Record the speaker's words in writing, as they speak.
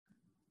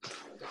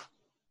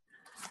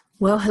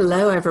Well,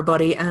 hello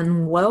everybody,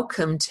 and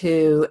welcome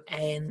to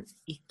an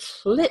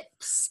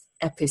eclipse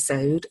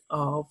episode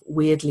of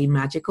Weirdly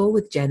Magical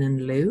with Jen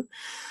and Lou.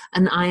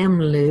 And I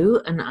am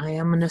Lou, and I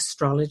am an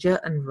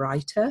astrologer and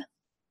writer.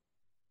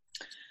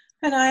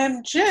 And I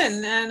am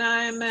Jen, and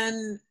I'm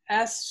an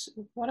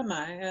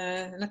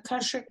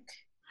Akashic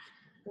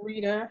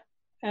reader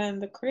and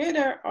the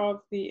creator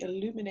of the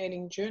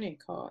Illuminating Journey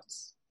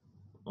cards.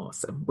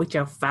 Awesome, which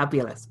are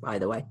fabulous, by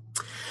the way.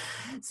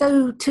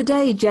 So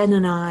today, Jen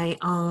and I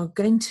are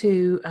going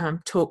to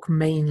talk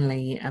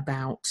mainly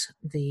about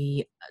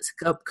the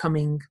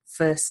upcoming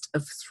first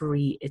of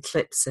three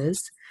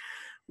eclipses,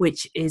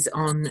 which is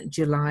on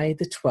July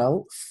the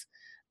 12th.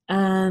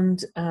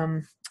 And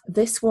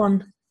this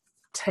one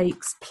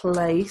takes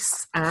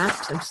place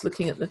at, I'm just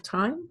looking at the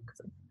time,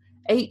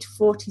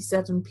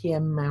 8:47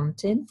 p.m.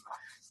 Mountain,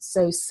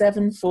 so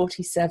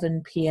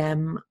 7:47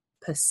 p.m.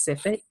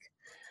 Pacific,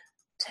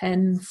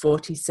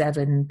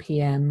 10:47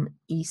 p.m.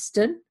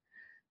 Eastern,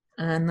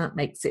 and that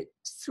makes it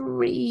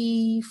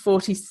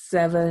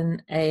 3:47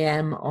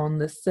 a.m. on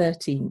the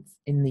 13th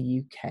in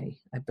the UK,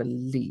 I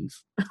believe.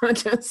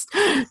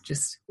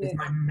 just with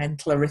my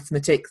mental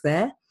arithmetic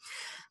there.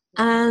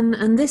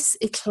 And this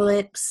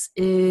eclipse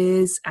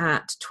is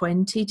at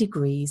 20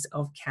 degrees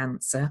of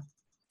Cancer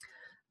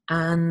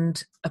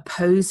and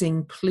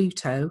opposing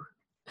Pluto,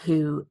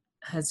 who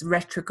has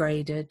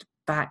retrograded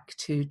back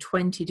to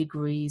 20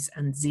 degrees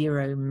and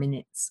 0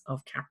 minutes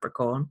of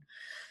Capricorn.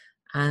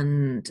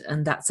 And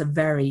that's a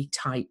very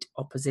tight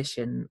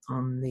opposition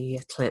on the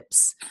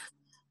eclipse.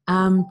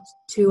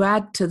 To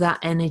add to that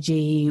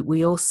energy,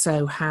 we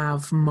also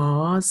have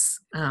Mars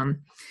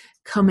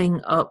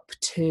coming up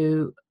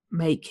to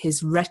make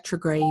his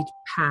retrograde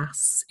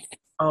pass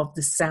of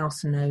the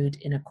South Node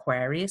in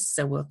Aquarius.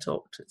 So we'll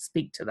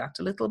speak to that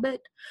a little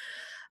bit.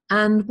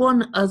 And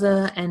one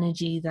other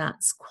energy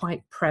that's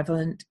quite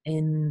prevalent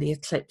in the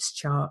eclipse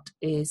chart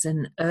is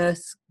an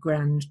Earth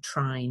grand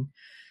trine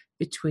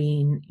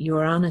between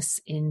Uranus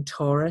in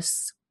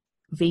Taurus,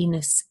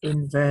 Venus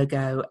in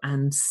Virgo,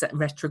 and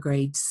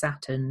retrograde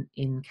Saturn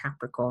in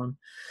Capricorn.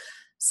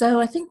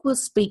 So I think we'll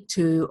speak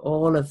to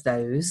all of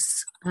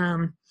those.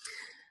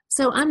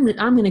 So I'm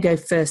going to go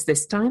first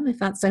this time, if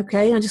that's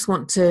okay. I just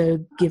want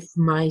to give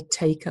my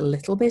take a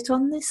little bit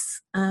on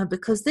this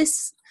because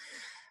this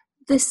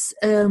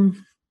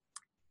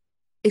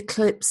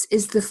eclipse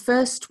is the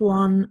first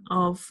one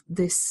of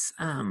this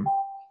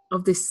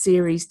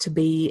series to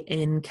be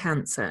in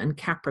Cancer and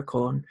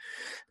Capricorn.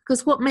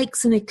 Because what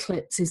makes an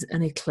eclipse is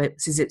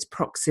its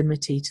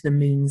proximity to the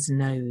moon's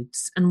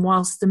nodes. And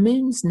whilst the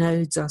moon's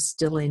nodes are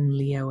still in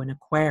Leo and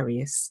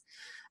Aquarius,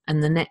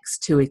 and the next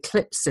two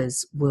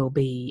eclipses will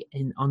be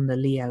on the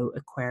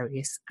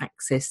Leo-Aquarius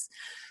axis,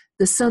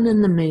 the sun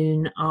and the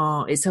moon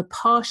it's a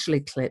partial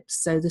eclipse,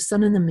 so the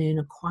sun and the moon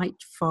are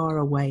quite far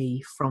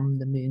away from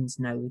the moon's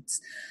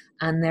nodes,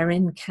 and they're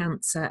in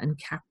Cancer and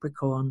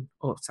Capricorn,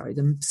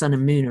 the sun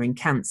and moon are in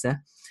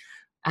Cancer,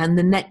 and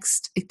the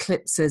next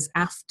eclipses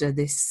after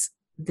these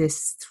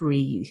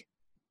three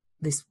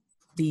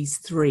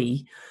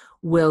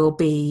will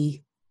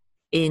be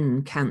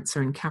in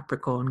Cancer and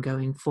Capricorn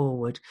going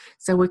forward.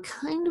 So we're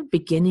kind of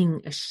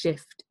beginning a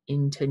shift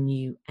into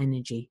new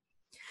energy.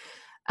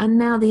 And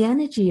now the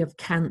energy of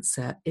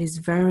Cancer is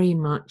very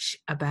much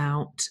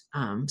about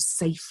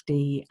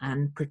safety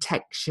and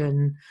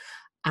protection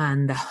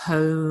and the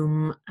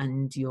home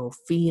and your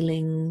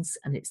feelings,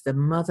 and it's the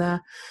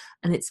mother,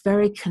 and it's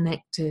very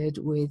connected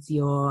with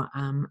your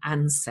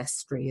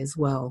ancestry as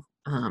well.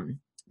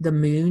 The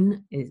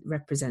moon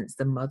represents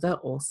the mother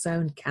also,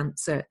 and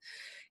Cancer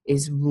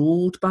is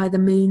ruled by the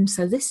moon.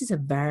 So this is a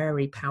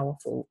very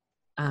powerful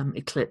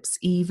eclipse,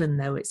 even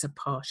though it's a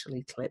partial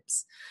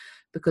eclipse,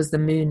 because the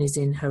moon is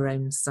in her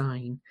own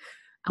sign.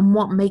 And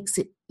what makes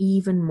it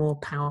even more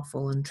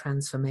powerful and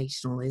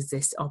transformational is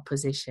this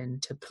opposition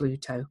to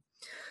Pluto.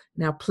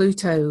 Now,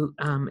 Pluto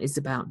is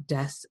about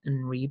death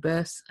and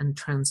rebirth and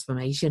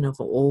transformation of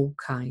all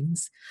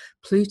kinds.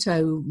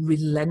 Pluto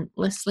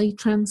relentlessly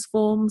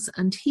transforms,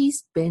 and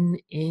he's been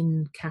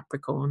in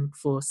Capricorn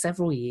for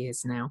several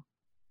years now.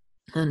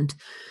 And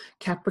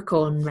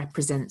Capricorn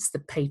represents the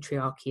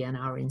patriarchy and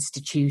our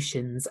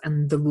institutions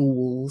and the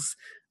rules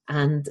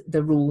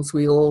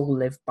we all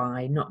live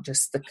by, not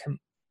just the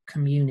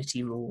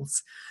community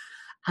rules.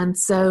 And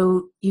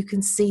so you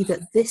can see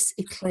that this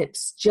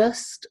eclipse,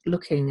 just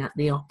looking at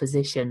the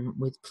opposition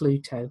with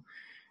Pluto,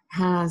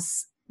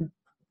 has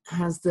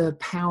the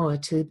power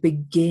to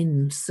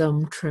begin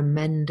some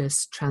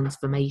tremendous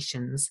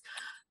transformations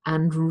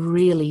and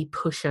really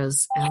push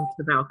us out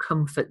of our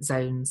comfort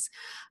zones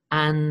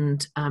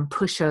and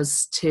push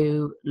us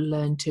to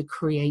learn to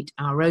create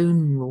our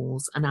own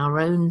rules and our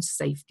own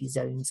safety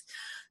zones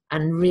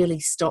and really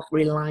stop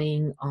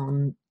relying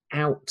on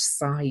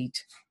outside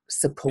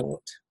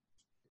support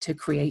to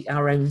create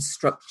our own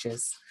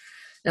structures.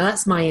 Now,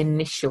 that's my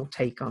initial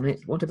take on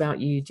it. What about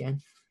you,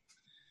 Jen?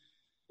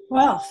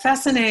 Well,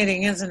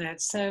 fascinating, isn't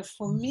it? So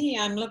for me,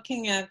 I'm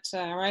looking at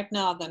right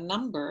now the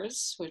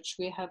numbers, which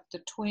we have the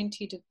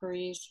 20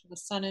 degrees for the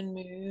sun and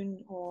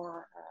moon,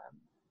 or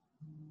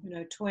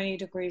 20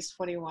 degrees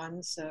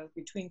 41, so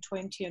between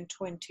 20 and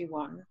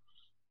 21.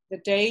 The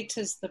date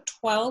is the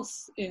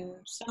 12th in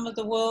some of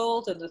the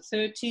world and the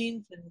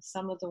 13th in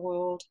some of the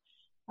world.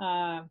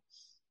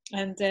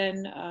 And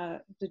then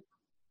the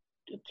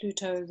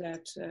Pluto,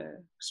 that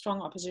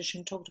strong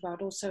opposition talked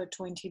about, also at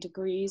 20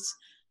 degrees.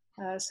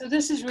 So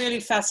this is really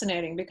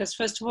fascinating because,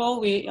 first of all,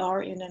 we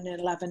are in an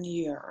 11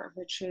 year,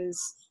 which is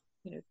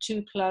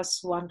 2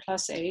 plus 1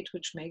 plus 8,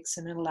 which makes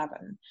an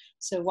 11.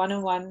 So 1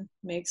 and 1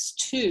 makes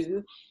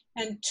 2.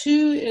 And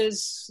 2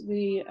 is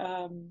the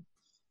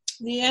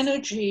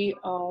energy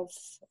of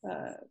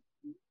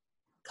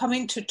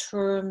coming to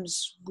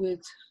terms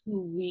with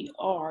who we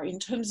are in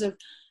terms of,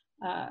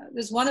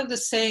 there's one of the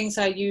sayings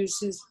I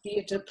use is be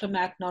a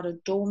diplomat, not a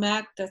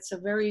doormat. That's a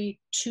very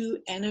 2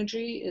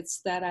 energy. It's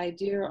that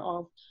idea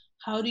of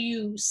how do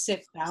you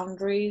set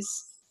boundaries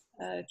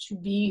to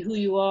be who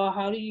you are?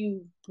 How do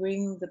you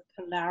bring the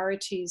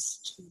polarities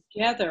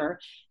together?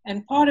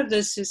 And part of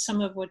this is some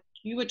of what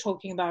you were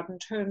talking about in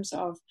terms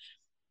of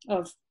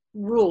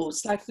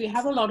rules. Like, we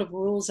have a lot of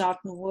rules out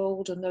in the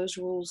world, and those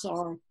rules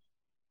are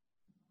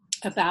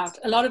about,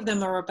 a lot of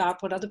them are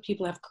about what other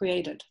people have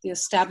created. The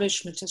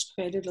establishment has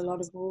created a lot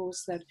of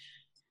rules that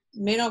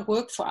may not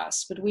work for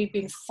us, but we've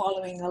been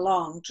following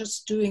along,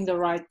 just doing the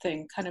right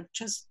thing, kind of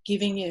just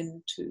giving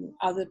in to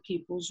other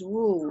people's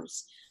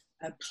rules,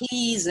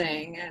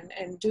 pleasing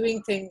and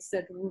doing things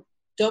that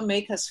don't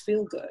make us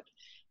feel good.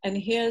 And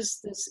here's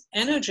this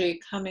energy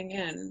coming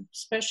in,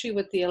 especially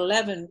with the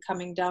 11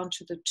 coming down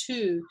to the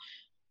 2,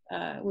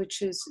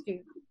 which is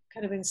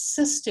kind of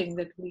insisting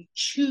that we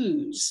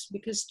choose,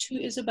 because 2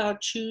 is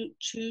about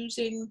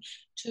choosing.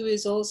 2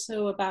 is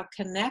also about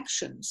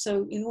connection.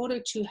 So in order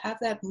to have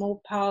that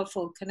more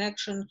powerful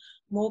connection,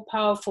 more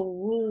powerful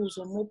rules,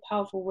 or more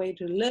powerful way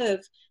to live,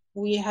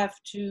 we have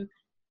to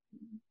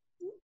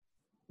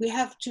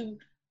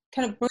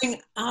kind of bring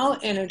our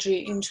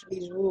energy into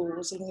these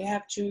rules, and we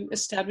have to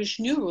establish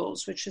new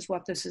rules, which is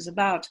what this is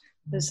about.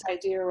 This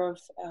idea of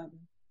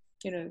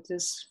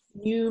this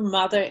new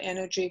mother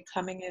energy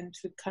coming in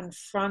to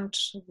confront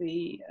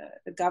the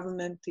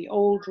government, the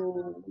old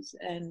rules,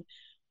 and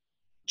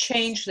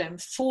change them,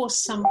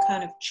 force some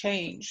kind of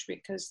change,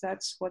 because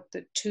that's what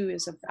the 2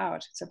 is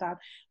about. It's about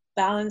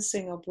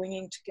balancing or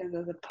bringing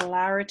together the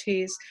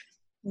polarities,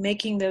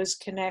 making those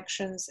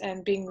connections,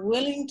 and being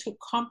willing to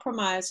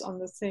compromise on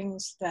the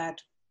things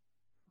that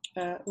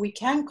we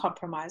can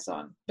compromise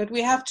on. But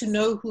we have to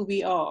know who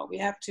we are. We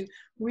have to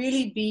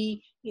really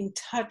be in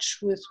touch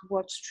with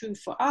what's true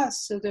for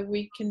us so that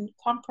we can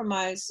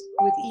compromise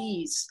with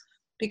ease.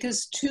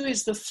 Because 2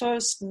 is the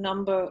first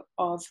number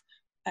of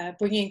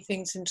bringing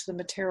things into the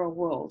material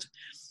world.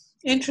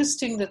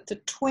 Interesting that the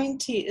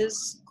 20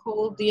 is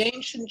called, the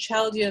ancient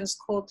Chaldeans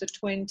called the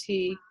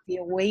 20 the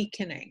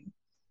awakening.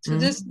 So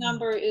this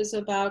number is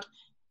about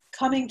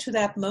coming to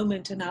that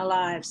moment in our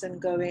lives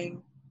and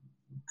going,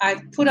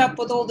 I've put up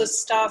with all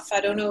this stuff, I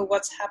don't know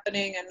what's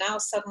happening, and now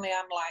suddenly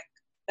I'm like,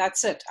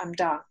 that's it, I'm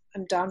done.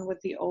 I'm done with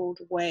the old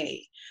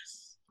way.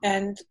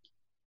 And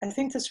I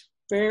think this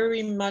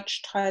very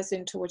much ties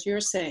into what you're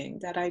saying,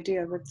 that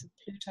idea with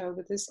Pluto,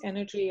 with this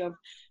energy of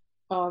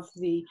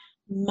the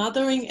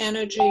mothering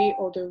energy,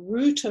 or the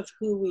root of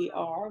who we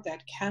are,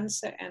 that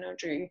Cancer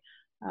energy,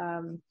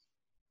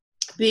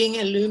 being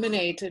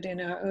illuminated in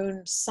our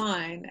own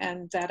sign,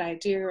 and that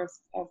idea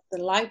of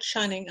the light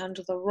shining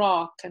under the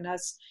rock, and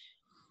us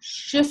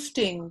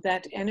shifting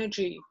that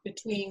energy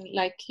between,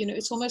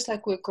 it's almost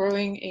like we're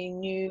growing a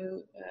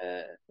new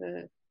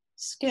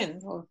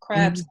skin, or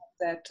crabs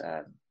that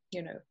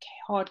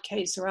hard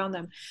case around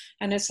them,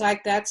 and it's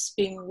like that's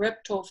being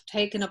ripped off,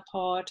 taken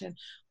apart, and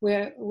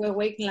we're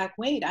waking like,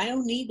 wait, I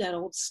don't need that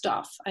old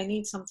stuff, I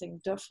need something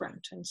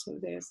different. And so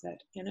there's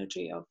that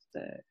energy of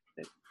the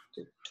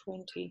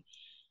 20.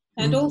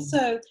 And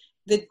also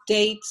the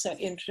dates are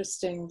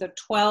interesting. The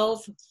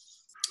 12th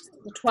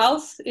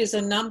is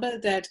a number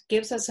that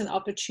gives us an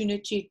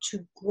opportunity to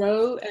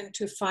grow and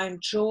to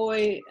find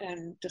joy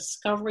and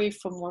discovery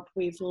from what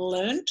we've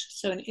learned.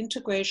 So an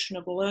integration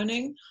of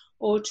learning,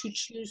 or to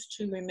choose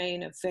to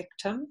remain a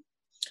victim.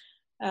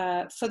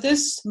 For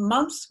this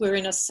month, we're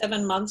in a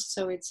 7 months,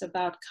 so it's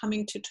about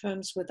coming to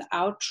terms with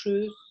our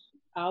truth,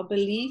 our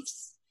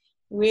beliefs,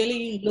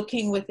 really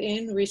looking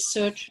within,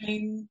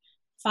 researching,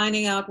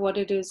 finding out what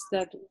it is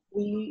that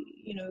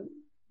we,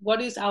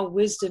 what is our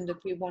wisdom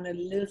that we want to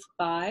live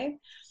by.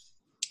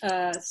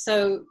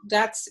 So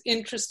that's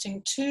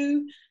interesting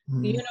too.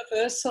 The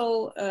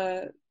universal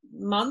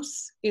month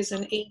is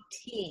an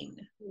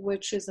 18,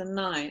 which is a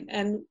 9.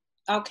 And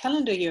our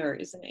calendar year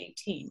is an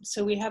 18.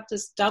 So we have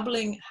this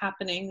doubling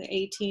happening, the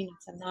 18,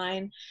 it's a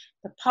 9.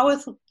 The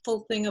powerful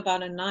thing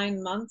about a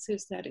 9 month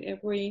is that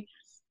every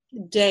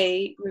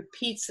day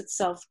repeats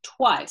itself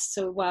twice.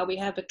 So while we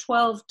have a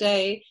 12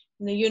 day,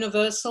 in the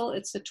universal,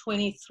 it's a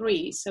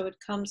 23, so it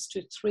comes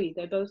to 3.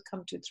 They both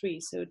come to 3,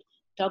 so it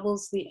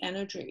doubles the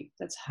energy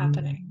that's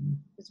happening.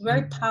 It's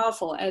very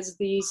powerful. As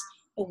these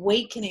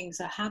awakenings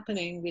are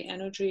happening, the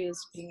energy is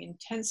being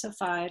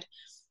intensified.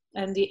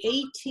 And the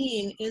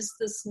 18 is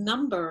this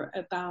number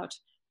about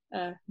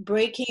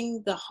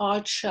breaking the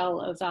hard shell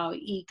of our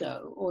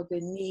ego, or the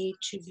need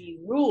to be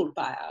ruled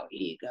by our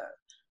ego.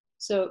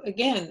 So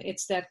again,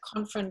 it's that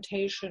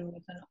confrontation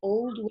with an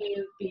old way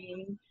of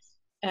being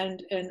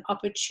and an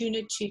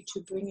opportunity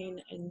to bring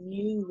in a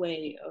new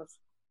way of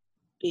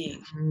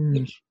being,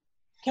 which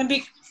can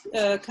be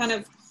kind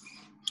of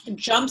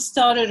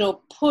jump-started or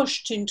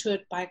pushed into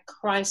it by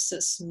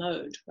crisis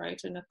mode,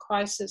 right? And a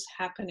crisis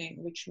happening,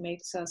 which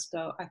makes us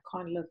go, I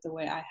can't live the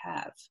way I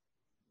have.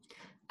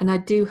 And I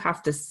do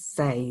have to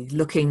say,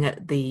 looking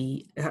at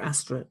the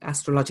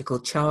astrological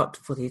chart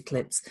for the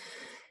eclipse,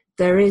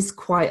 there is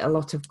quite a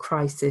lot of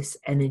crisis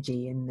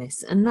energy in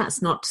this. And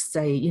that's not to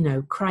say, you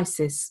know,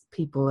 crisis,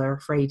 people are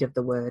afraid of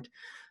the word,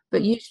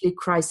 but usually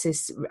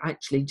crisis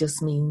actually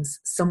just means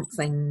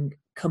something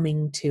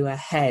coming to a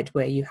head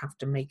where you have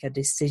to make a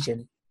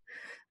decision,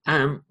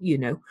 you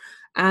know,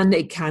 and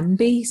it can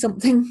be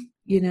something,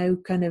 you know,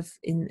 kind of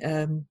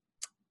in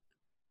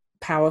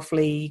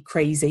powerfully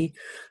crazy,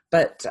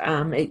 but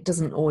it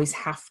doesn't always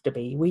have to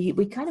be.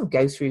 We kind of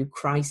go through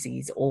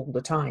crises all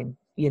the time,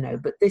 you know,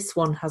 but this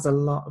one has a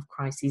lot of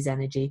crises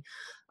energy,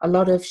 a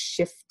lot of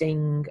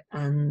shifting,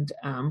 and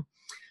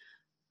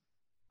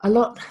a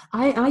lot.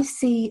 I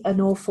see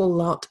an awful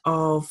lot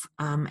of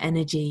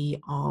energy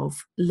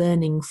of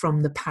learning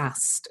from the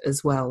past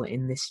as well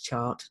in this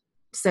chart.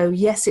 So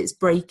yes, it's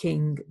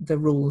breaking the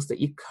rules that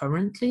you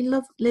currently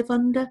live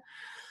under,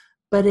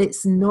 but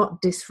it's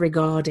not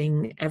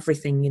disregarding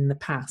everything in the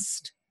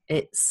past.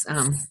 It's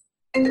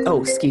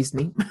oh, excuse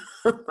me.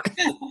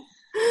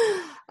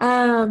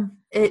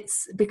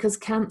 It's because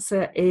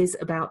Cancer is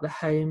about the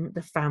home,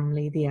 the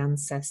family, the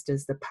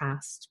ancestors, the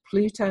past.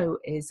 Pluto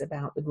is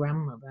about the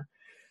grandmother.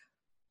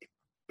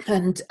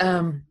 And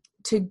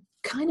to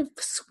kind of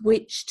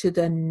switch to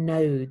the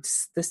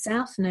nodes, the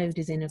South Node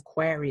is in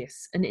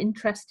Aquarius. And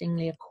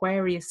interestingly,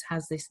 Aquarius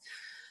has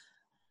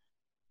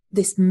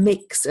this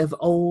mix of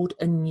old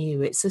and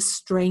new. It's a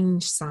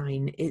strange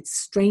sign. It's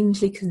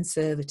strangely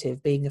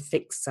conservative, being a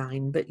fixed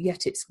sign, but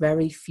yet it's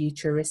very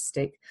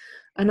futuristic.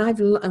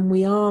 And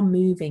we are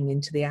moving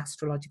into the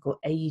astrological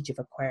age of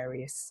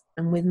Aquarius.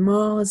 And with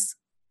Mars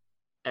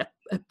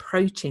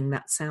approaching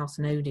that South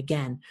Node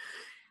again,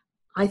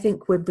 I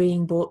think we're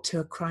being brought to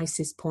a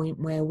crisis point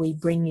where we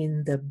bring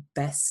in the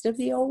best of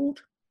the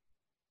old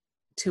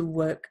to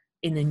work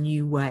in a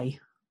new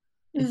way,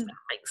 if that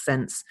makes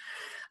sense.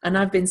 And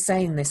I've been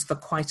saying this for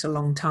quite a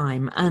long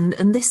time. And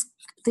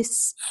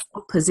this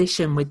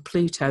opposition with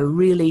Pluto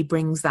really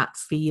brings that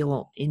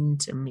feel in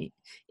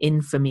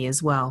for me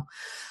as well.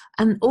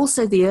 And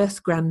also the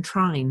Earth Grand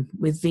Trine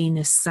with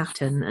Venus,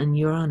 Saturn and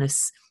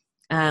Uranus.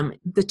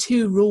 The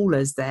two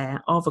rulers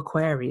there of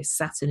Aquarius,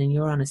 Saturn and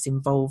Uranus,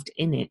 involved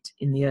in it,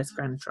 in the Earth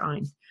Grand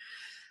Trine.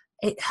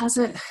 It has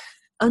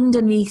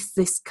underneath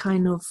this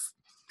kind of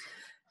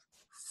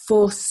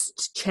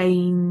forced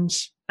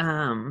change,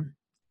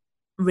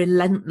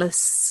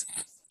 relentless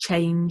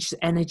change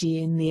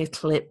energy in the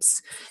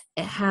eclipse.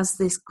 It has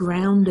this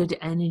grounded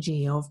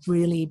energy of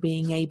really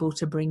being able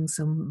to bring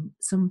some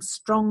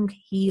strong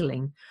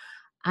healing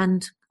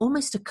and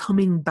almost a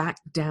coming back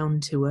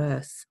down to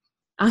earth.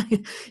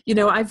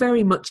 I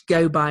very much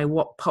go by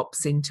what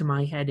pops into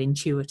my head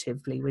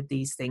intuitively with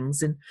these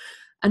things. And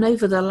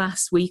over the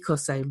last week or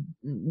so,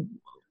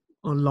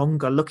 or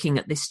longer, looking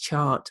at this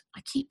chart,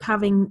 I keep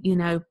having,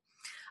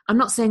 I'm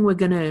not saying we're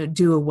going to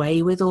do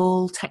away with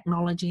all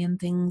technology and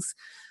things,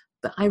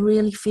 but I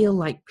really feel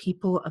like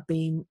people are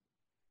being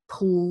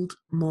pulled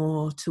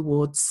more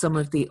towards some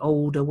of the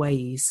older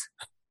ways.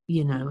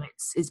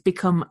 It's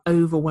become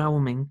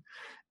overwhelming,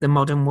 the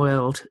modern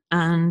world,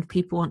 and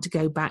people want to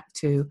go back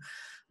to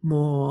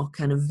more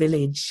kind of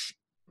village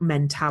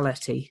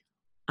mentality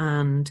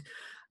and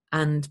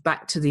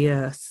back to the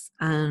earth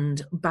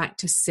and back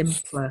to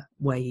simpler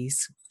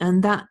ways.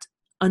 And that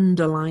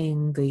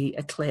underlying the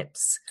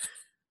eclipse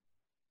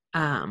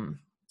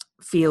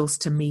feels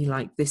to me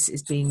like this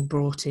is being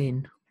brought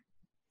in.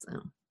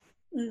 So.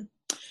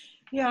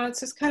 Yeah, it's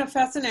just kind of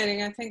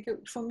fascinating. I think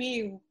for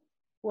me,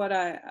 what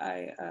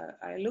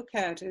I look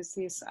at is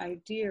this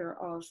idea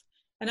of,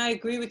 and I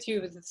agree with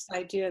you with this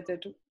idea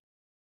that,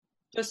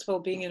 first of all,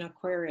 being in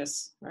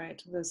Aquarius,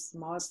 right, this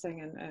Mars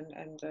thing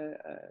and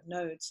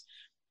nodes,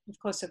 of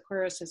course,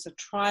 Aquarius is a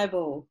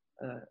tribal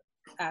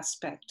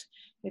aspect.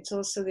 It's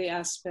also the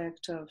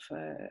aspect of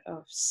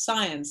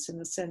science, in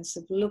the sense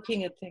of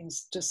looking at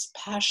things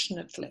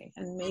dispassionately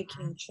and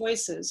making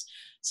choices.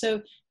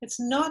 So it's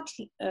not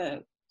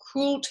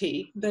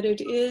cruelty, but it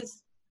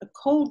is a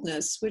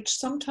coldness which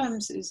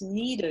sometimes is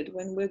needed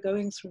when we're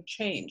going through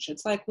change.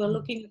 It's like we're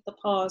looking at the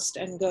past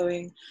and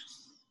going,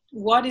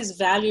 what is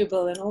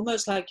valuable, and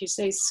almost like you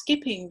say,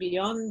 skipping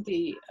beyond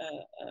the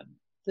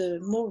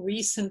more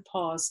recent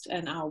past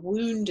and our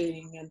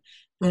wounding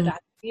and that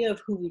idea of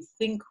who we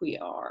think we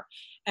are,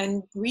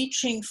 and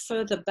reaching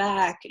further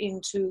back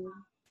into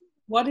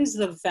what is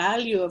the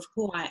value of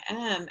who I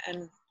am,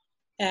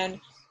 and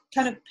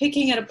kind of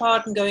picking it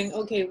apart and going,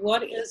 okay,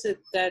 what is it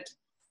that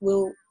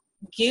will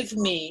give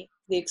me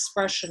the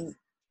expression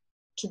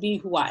to be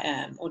who I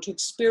am, or to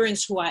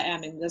experience who I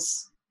am in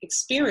this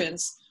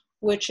experience,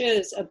 which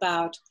is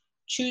about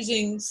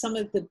choosing some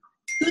of the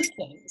good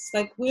things.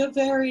 Like, we're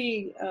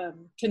very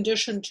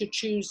conditioned to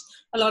choose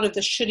a lot of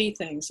the shitty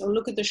things, or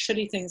look at the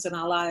shitty things in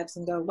our lives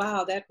and go,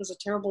 wow, that was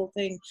a terrible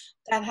thing,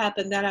 that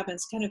happened.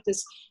 It's kind of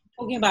this,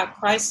 talking about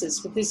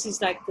crisis, but this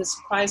is like this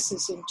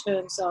crisis in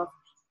terms of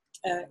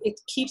it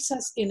keeps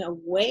us in a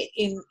way,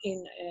 in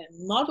a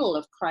model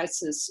of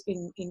crisis,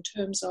 in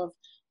terms of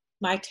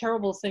my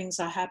terrible things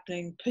are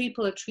happening,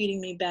 people are treating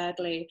me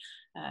badly,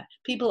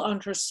 people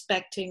aren't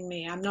respecting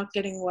me, I'm not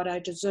getting what I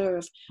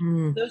deserve.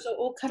 Those are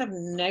all kind of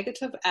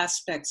negative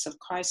aspects of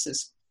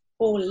crisis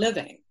or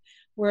living.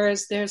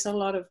 Whereas there's a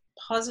lot of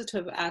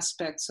positive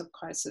aspects of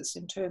crisis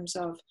in terms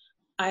of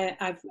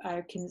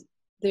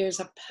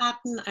there's a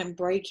pattern I'm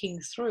breaking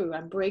through.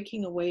 I'm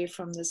breaking away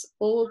from this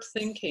old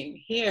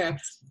thinking. Here,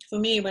 for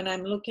me, when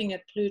I'm looking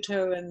at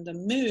Pluto and the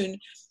moon,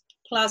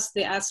 plus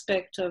the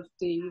aspect of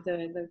the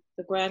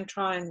grand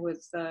trine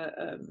with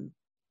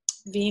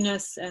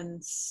Venus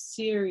and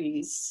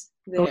Ceres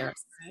there.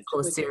 Right? Of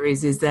course,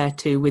 Ceres is there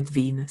too with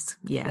Venus.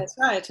 Yeah, that's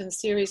right. And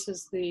Ceres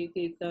is the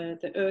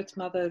Earth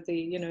Mother.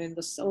 In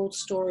the old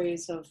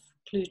stories of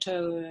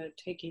Pluto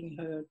taking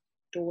her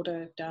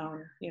daughter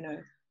down,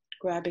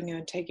 grabbing her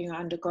and taking her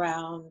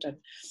underground and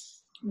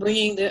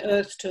bringing the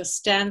Earth to a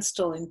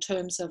standstill in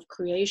terms of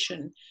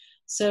creation.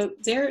 So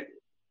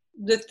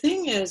the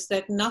thing is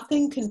that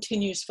nothing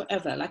continues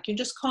forever. Like, you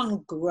just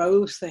can't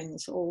grow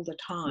things all the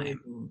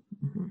time.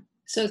 Mm-hmm.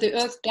 So the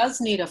Earth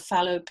does need a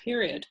fallow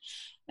period.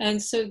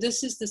 And so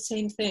this is the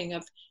same thing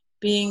of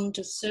being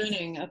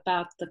discerning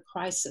about the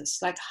crisis.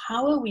 Like,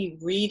 how are we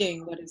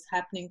reading what is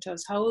happening to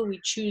us? How are we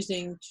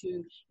choosing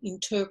to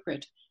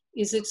interpret?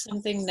 Is it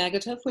something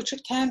negative, which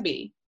it can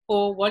be?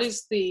 Or what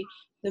is the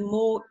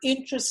more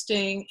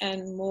interesting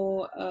and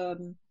more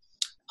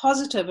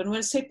positive? And when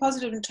I say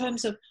positive, in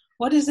terms of,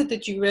 what is it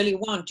that you really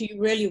want? Do you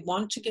really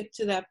want to get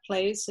to that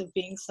place of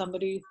being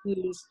somebody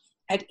who's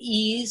at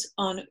ease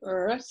on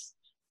Earth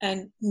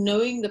and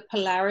knowing the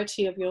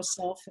polarity of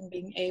yourself and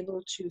being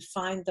able to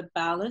find the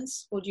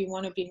balance? Or do you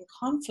want to be in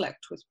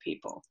conflict with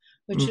people,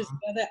 which is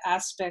the other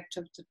aspect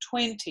of the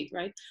 20,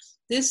 right?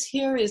 This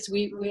here is,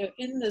 we're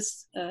in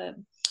this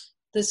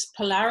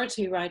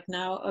polarity right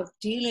now of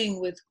dealing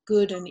with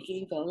good and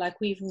evil. Like,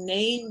 we've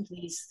named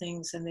these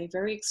things and they're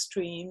very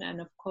extreme.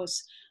 And of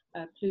course,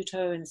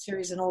 Pluto and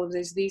Ceres and all of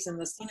these and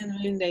the sun and the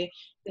moon,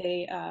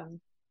 they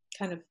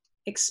kind of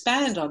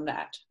expand on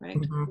that, right?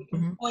 We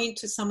can point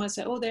to someone and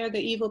say, oh, they're the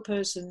evil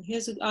person.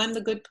 I'm the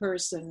good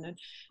person. And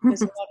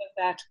there's a lot of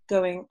that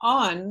going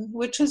on,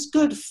 which is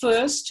good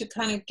first to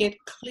kind of get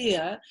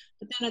clear.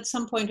 But then at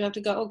some point you have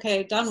to go,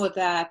 okay, done with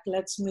that.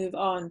 Let's move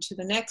on to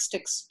the next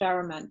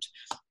experiment.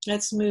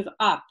 Let's move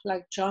up,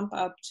 like jump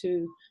up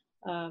to,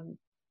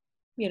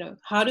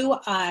 how do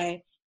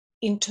I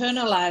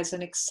internalize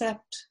and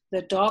accept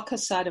the darker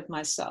side of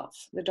myself,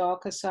 the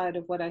darker side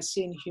of what I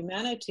see in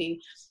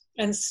humanity,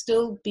 and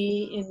still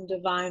be in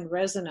divine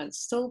resonance,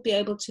 still be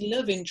able to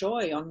live in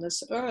joy on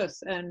this earth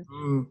and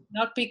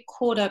not be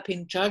caught up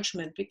in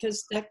judgment.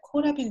 Because that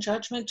caught up in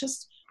judgment,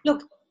 just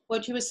look,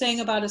 what you were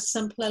saying about a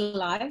simpler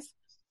life,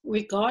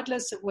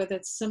 regardless of whether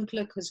it's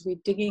simpler because we're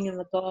digging in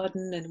the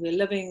garden and we're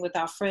living with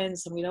our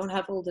friends and we don't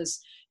have all this,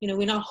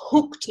 we're not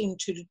hooked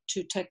into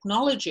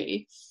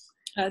technology.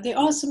 There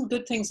are some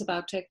good things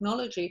about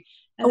technology.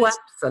 And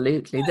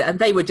absolutely. And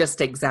they were just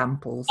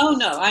examples. Oh,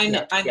 no, I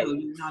know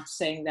you're not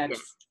saying that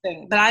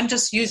thing, but I'm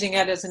just using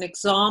it as an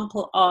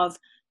example of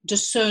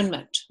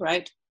discernment,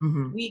 right?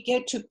 We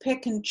get to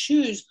pick and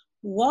choose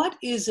what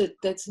is it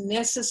that's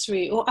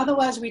necessary, or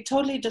otherwise we're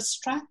totally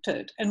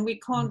distracted and we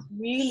can't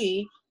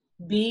really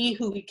be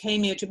who we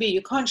came here to be.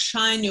 You can't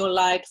shine your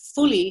light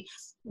fully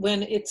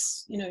when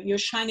it's, you're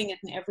shining it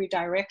in every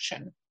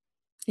direction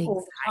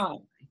all the time.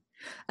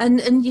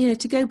 And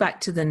to go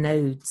back to the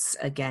nodes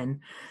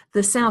again,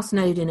 the South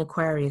Node in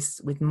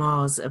Aquarius with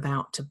Mars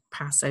about to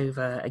pass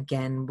over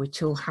again,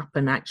 which will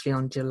happen actually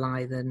on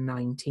July the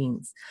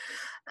 19th.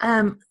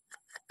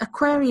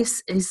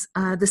 Aquarius is,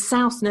 the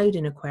South Node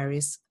in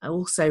Aquarius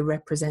also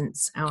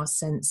represents our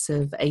sense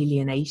of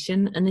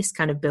alienation. And this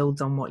kind of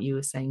builds on what you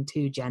were saying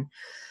too, Jen,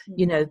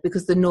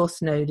 because the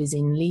North Node is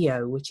in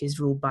Leo, which is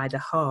ruled by the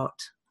heart.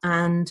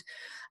 And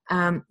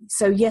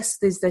so, yes,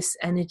 there's this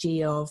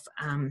energy of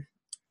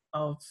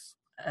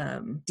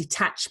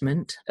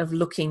detachment, of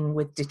looking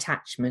with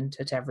detachment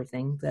at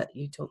everything that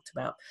you talked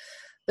about.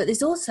 But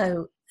there's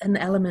also an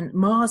element,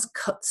 Mars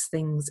cuts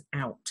things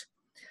out.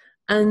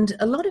 And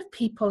a lot of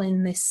people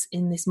in this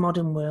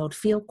modern world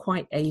feel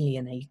quite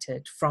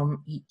alienated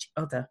from each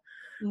other.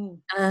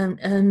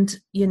 And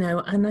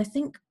I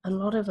think a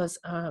lot of us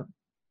are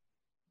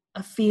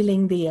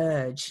feeling the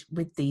urge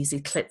with these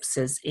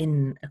eclipses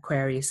in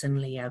Aquarius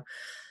and Leo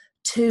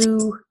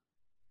to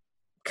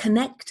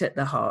connect at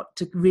the heart,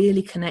 to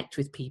really connect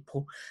with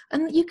people.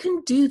 And you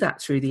can do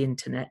that through the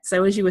internet.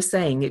 So as you were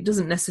saying, it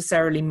doesn't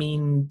necessarily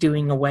mean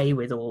doing away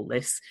with all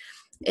this.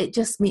 It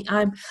just means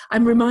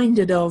I'm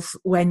reminded of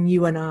when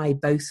you and I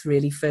both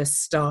really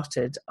first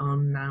started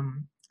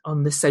on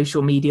the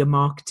social media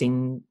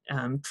marketing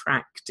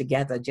track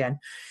together, Jen.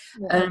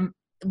 Yeah.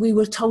 We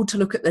were told to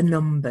look at the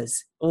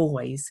numbers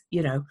always,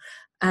 you know.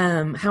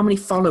 How many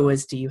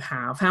followers do you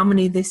have? How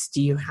many this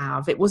do you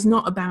have? It was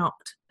not about,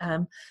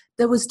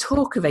 there was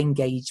talk of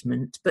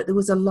engagement, but there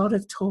was a lot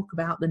of talk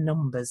about the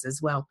numbers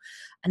as well.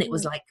 And it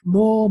was like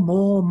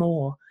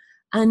more.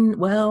 And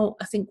well,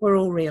 I think we're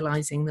all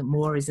realizing that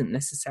more isn't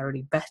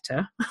necessarily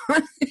better.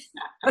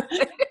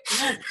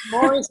 Yeah,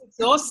 more is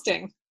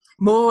exhausting.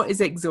 More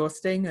is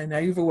exhausting and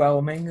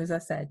overwhelming, as I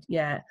said.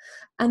 Yeah.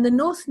 And the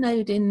North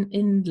Node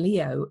in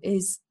Leo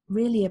is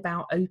really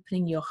about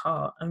opening your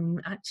heart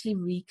and actually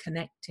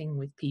reconnecting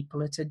with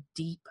people at a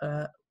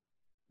deeper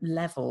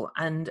level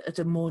and at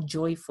a more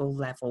joyful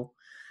level,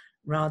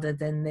 rather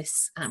than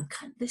this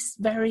this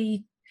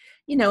very,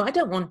 you know, I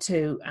don't want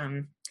to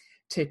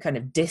kind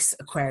of diss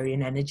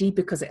Aquarian energy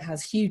because it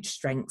has huge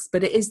strengths,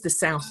 but it is the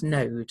South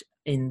Node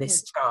in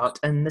this chart,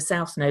 and the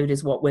South Node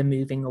is what we're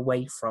moving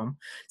away from.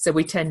 So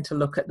we tend to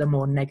look at the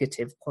more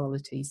negative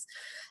qualities.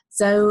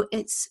 So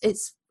it's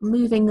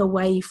moving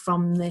away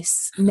from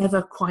this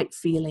never quite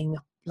feeling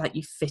like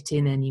you fit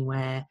in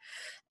anywhere.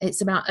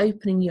 It's about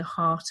opening your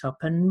heart up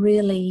and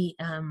really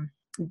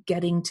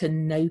getting to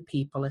know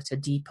people at a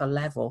deeper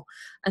level.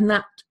 And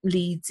that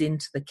leads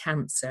into the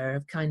Cancer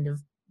of kind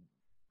of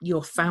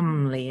your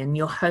family and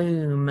your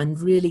home, and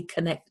really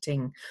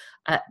connecting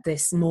at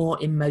this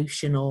more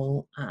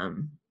emotional,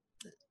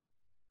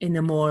 in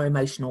a more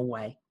emotional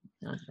way,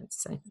 I'd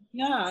say.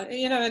 Yeah,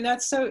 you know, and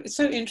that's so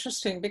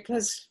interesting,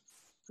 because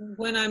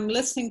when I'm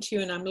listening to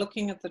you and I'm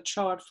looking at the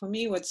chart, for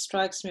me, what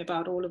strikes me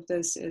about all of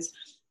this is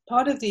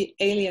part of the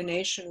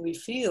alienation we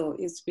feel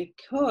is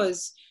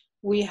because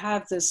we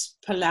have this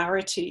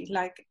polarity.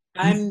 Like,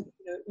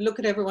 look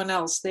at everyone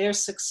else, they're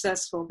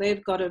successful,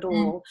 they've got it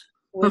all,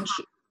 which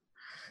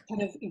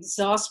kind of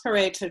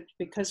exasperated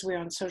because we're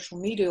on social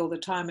media all the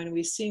time and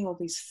we're seeing all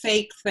these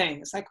fake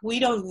things. Like, we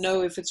don't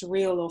know if it's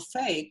real or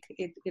fake.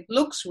 It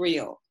looks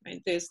real. I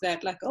mean, there's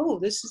that, like, oh,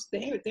 this is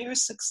they're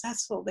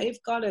successful,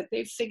 they've got it,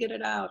 they've figured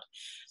it out.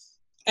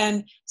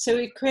 And so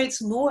it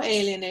creates more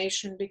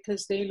alienation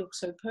because they look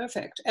so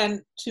perfect.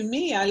 And to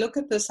me, I look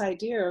at this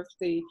idea of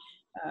the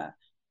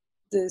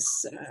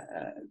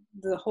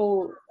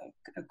whole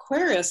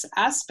Aquarius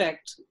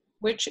aspect,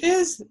 which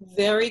is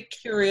very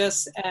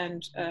curious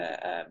and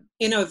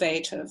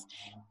innovative,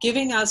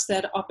 giving us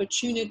that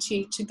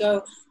opportunity to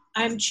go,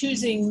 I'm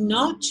choosing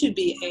not to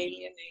be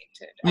alienated.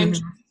 I'm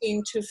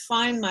choosing to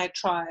find my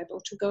tribe, or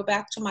to go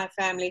back to my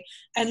family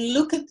and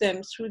look at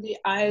them through the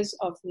eyes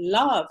of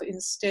love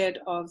instead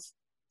of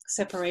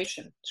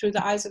separation, through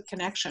the eyes of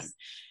connection.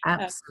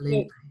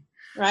 Absolutely.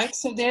 Right?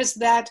 So there's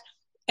that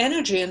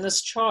energy in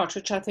this chart,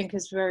 which I think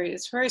is very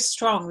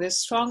strong. There's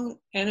strong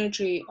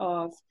energy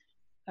of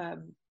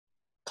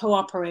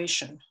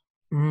cooperation.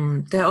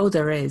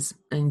 There is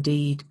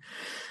indeed.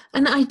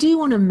 And I do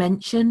want to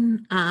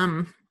mention,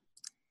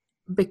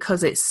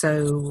 because it's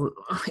so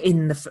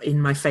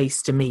in my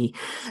face to me,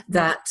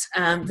 that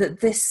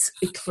this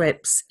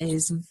eclipse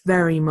is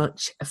very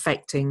much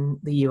affecting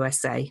the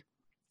USA.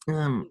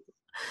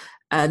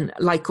 And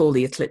like all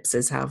the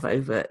eclipses have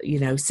over, you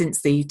know,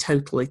 since the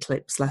total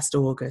eclipse last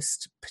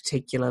August,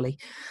 particularly,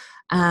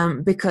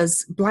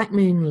 because Black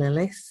Moon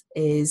Lilith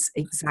is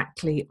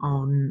exactly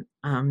on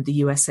the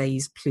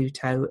USA's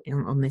Pluto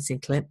on this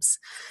eclipse.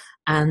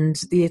 And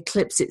the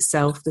eclipse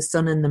itself, the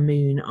sun and the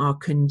moon, are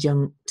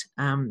conjunct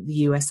the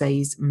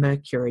USA's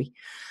Mercury.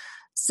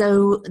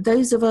 So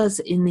those of us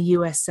in the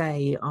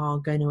USA are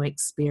going to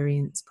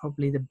experience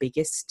probably the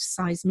biggest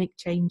seismic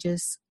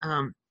changes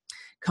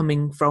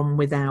coming from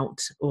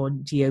without, or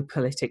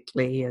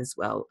geopolitically as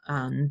well,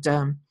 and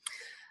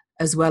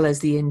as well as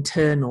the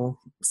internal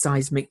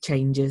seismic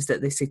changes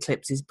that this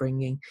eclipse is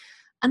bringing.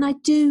 And I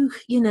do,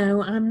 you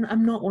know,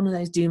 I'm not one of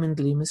those doom and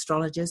gloom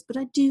astrologers, but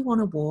I do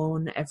want to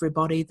warn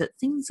everybody that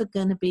things are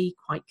going to be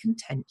quite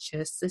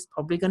contentious. There's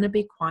probably going to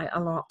be quite a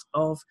lot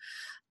of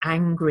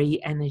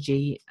angry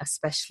energy,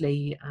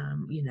 especially,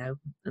 you know,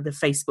 the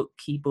Facebook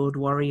keyboard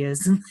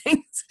warriors and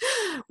things,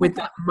 with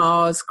that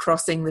Mars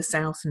crossing the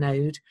South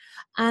Node.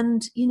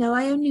 And, you know,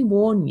 I only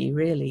warn you,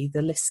 really,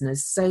 the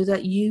listeners, so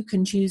that you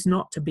can choose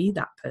not to be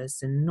that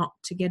person, not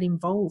to get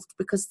involved,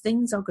 because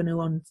things are going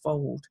to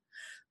unfold.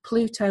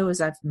 Pluto,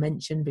 as I've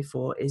mentioned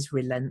before, is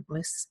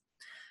relentless.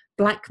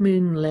 Black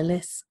Moon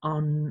Lilith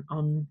on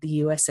the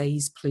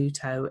USA's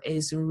Pluto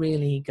is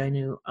really going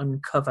to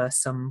uncover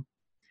some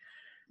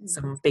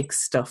big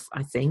stuff,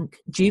 I think.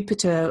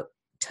 Jupiter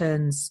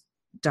turns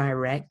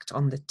direct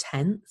on the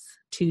 10th,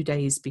 2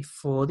 days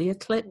before the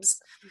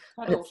eclipse.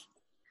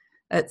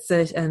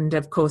 And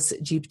of course,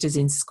 Jupiter's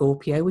in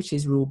Scorpio, which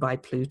is ruled by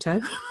Pluto.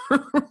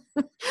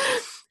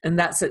 And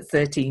that's at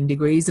 13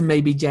 degrees, and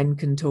maybe Jen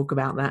can talk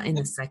about that in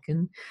a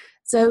second.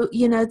 So,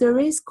 you know, there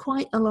is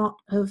quite a lot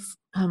of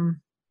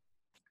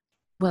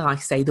well, I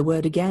say the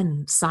word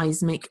again,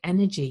 seismic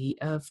energy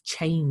of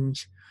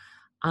change.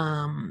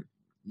 I'm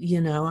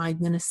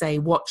going to say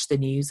watch the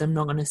news. I'm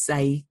not going to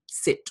say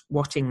sit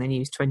watching the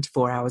news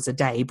 24 hours a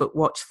day, but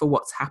watch for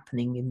what's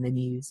happening in the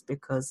news,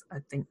 because I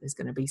think there's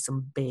going to be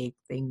some big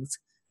things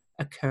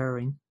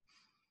occurring.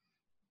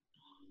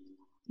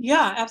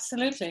 Yeah,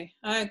 absolutely.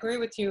 I agree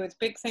with you. It's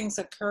big things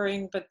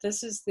occurring, but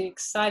this is the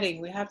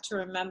exciting. We have to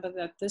remember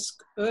that this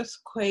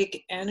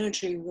earthquake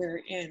energy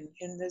we're in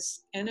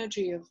this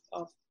energy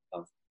of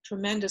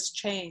tremendous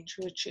change,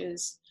 which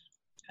is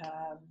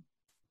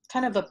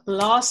kind of a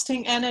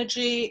blasting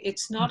energy.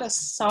 It's not a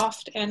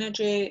soft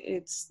energy.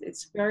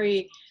 It's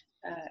very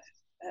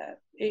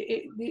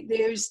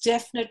there's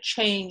definite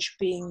change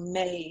being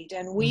made,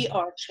 and we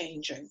are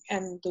changing.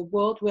 And the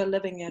world we're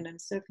living in,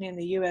 and certainly in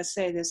the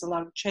USA, there's a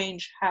lot of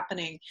change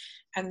happening.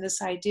 And this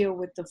idea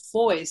with the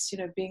voice,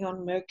 being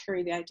on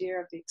Mercury, the idea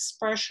of the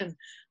expression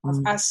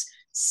of us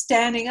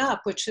standing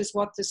up, which is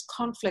what this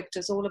conflict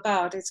is all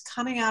about. It's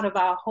coming out of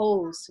our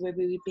holes where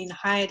we've been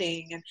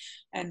hiding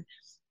and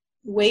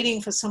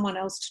waiting for someone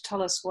else to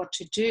tell us what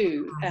to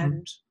do.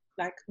 And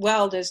like,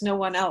 well, there's no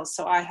one else,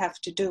 so I have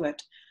to do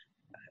it.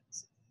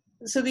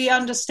 So the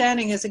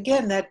understanding is,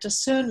 again, that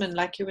discernment,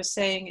 like you were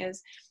saying,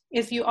 is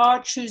if you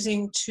are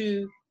choosing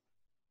to...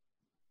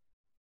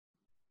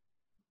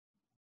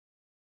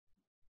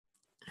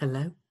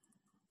 Hello?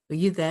 Are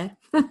you there?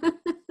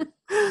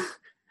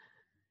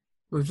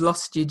 We've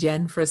lost you,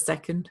 Jen, for a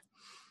second.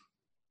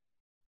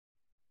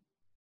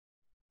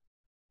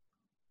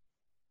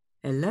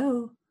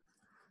 Hello?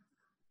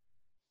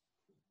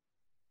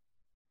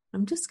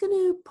 I'm just going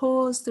to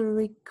pause the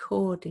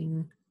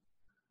recording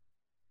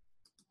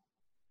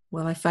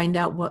while I find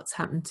out what's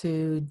happened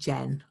to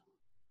Jen.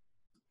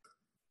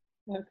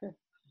 Okay.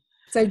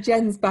 So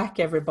Jen's back,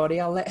 everybody.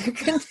 I'll let her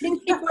continue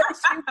where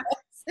she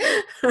was.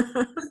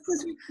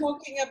 Because we're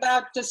talking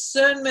about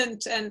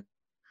discernment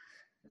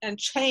and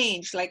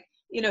change, like,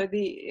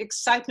 the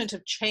excitement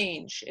of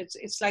change.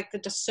 It's like the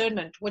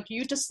discernment, what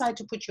you decide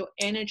to put your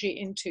energy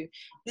into.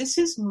 This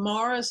is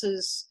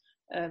Mars's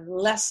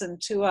lesson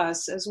to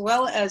us, as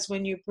well as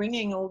when you're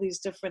bringing all these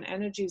different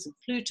energies of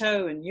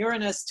Pluto and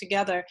Uranus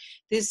together.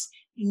 This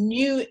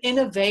new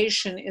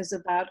innovation is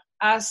about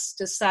us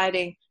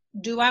deciding,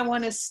 do I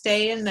want to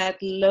stay in that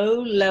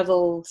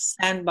low-level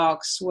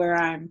sandbox where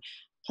I'm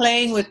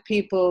playing with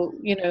people,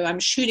 I'm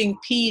shooting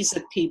peas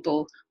at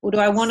people, or do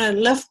I want to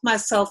lift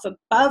myself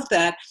above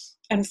that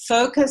and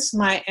focus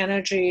my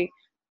energy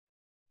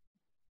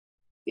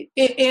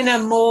in a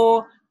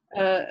more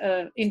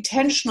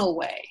intentional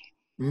way?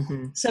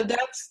 So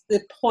that's the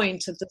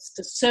point of this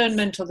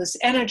discernment, or this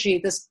energy,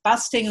 this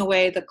busting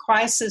away. The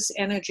crisis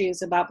energy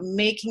is about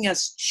making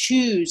us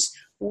choose,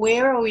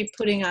 where are we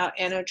putting our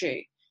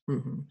energy?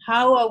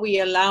 How are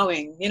we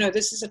allowing?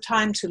 This is a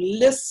time to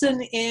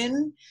listen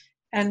in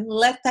and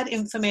let that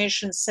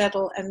information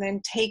settle and then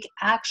take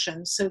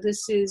action. So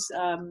this is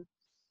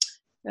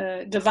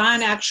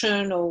divine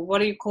action, or what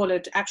do you call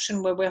it?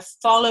 Action where we're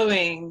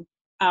following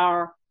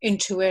our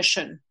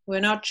intuition. We're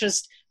not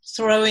just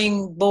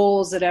throwing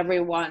balls at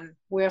everyone.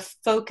 We're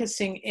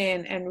focusing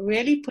in and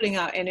really putting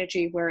our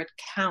energy where it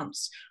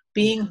counts,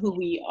 being who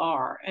we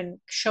are and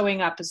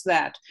showing up as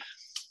that.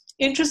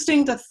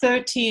 Interesting, the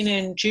 13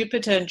 in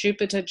Jupiter, and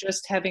Jupiter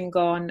just having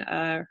gone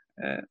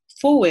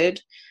forward,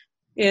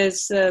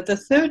 is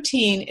the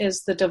 13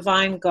 is the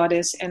divine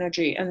goddess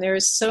energy. And there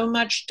is so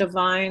much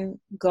divine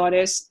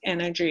goddess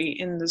energy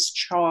in this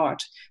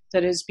chart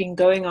that has been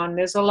going on.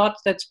 There's a lot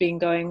that's been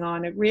going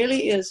on. It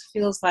really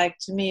feels like,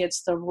 to me,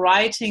 it's the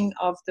writing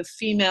of the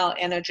female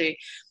energy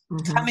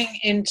coming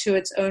into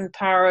its own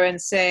power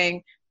and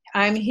saying,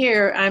 I'm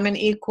here, I'm an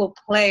equal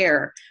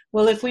player.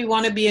 Well, if we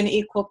want to be an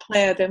equal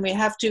player, then we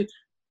have to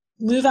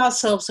move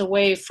ourselves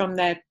away from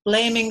that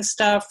blaming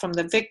stuff, from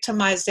the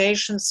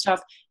victimization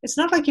stuff. It's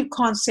not like you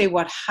can't say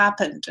what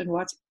happened and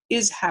what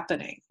is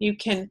happening. You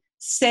can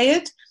say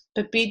it,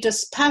 but be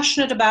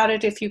dispassionate about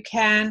it if you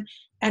can,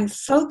 and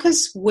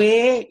focus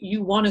where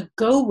you want to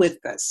go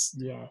with this.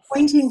 Yes.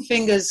 Pointing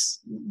fingers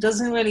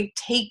doesn't really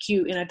take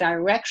you in a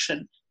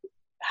direction.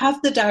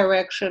 Have the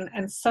direction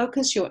and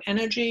focus your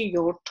energy,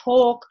 your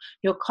talk,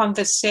 your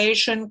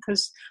conversation,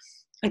 because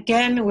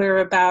again,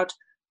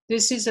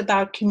 this is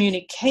about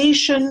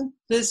communication.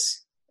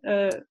 This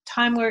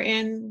time we're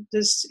in,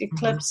 this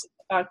eclipse,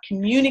 about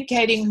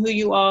communicating who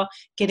you are,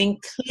 getting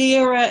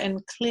clearer and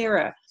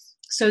clearer.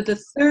 So the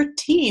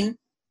 13,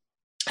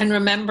 and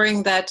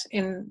remembering that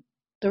in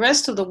the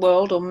rest of the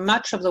world, or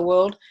much of the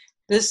world,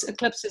 this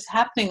eclipse is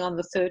happening on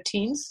the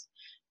 13th.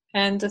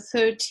 And the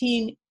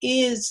 13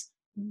 is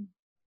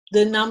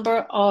the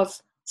number of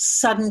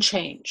sudden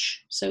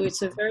change. So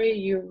it's a very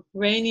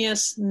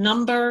Uranus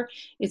number.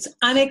 It's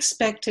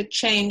unexpected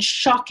change,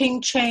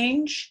 shocking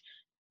change,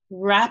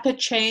 rapid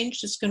change.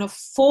 It's going to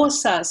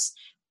force us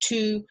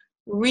to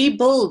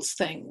rebuild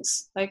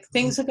things. Like,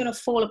 things are going to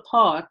fall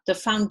apart. The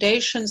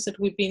foundations that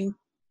we've been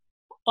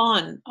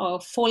on are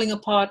falling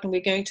apart, and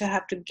we're going to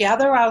have to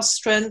gather our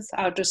strength,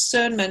 our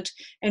discernment,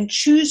 and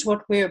choose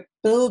what we're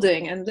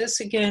building. And this,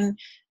 again,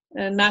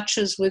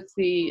 matches with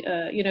the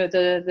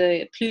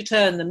the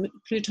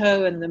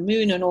Pluto and the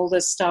moon and all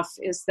this stuff,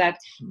 is that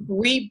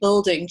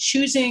rebuilding,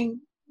 choosing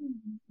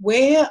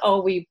where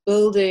are we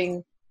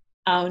building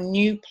our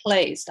new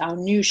place, our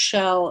new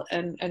shell,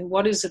 and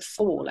what is it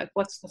for? Like,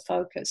 what's the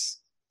focus?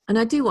 And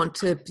I do want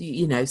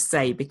to,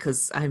 say,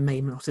 because I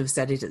may not have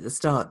said it at the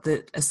start,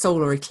 that a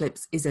solar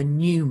eclipse is a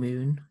new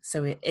moon.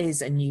 So it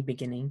is a new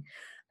beginning.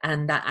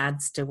 And that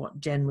adds to what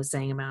Jen was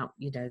saying about,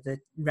 the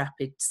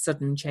rapid,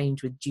 sudden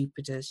change with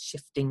Jupiter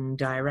shifting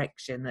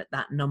direction at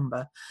that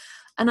number.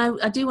 And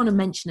I do want to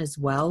mention as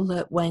well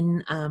that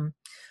when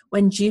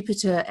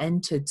Jupiter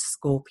entered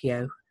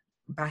Scorpio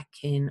back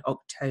in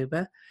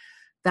October,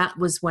 that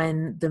was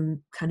when the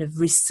kind of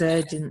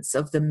resurgence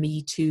of the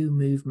Me Too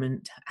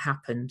movement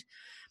happened.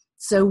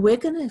 So we're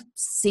going to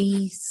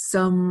see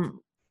something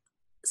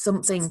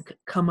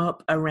come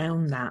up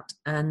around that.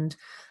 And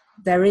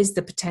there is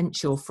the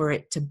potential for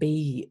it to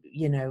be,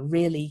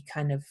 really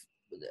kind of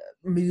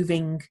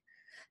moving,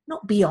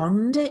 not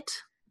beyond it,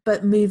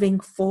 but moving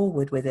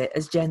forward with it,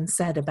 as Jen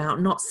said,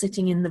 about not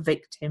sitting in the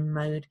victim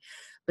mode,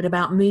 but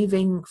about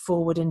moving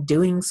forward and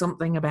doing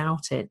something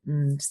about it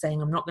and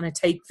saying, I'm not going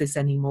to take this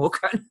anymore,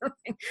 kind of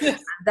thing.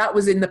 Yes. That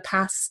was in the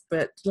past,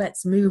 but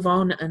let's move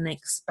on and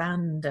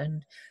expand.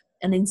 And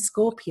in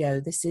Scorpio,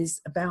 this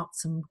is about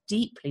some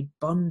deeply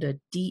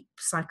bonded, deep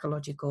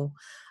psychological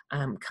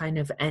kind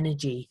of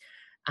energy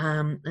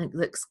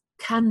that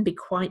can be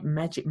quite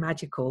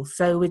magical.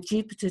 So with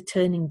Jupiter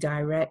turning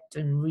direct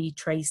and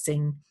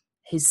retracing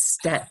his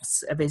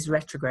steps of his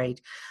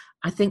retrograde,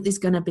 I think there's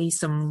going to be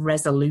some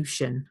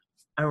resolution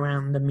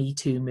around the Me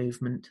Too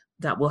movement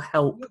that will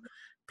help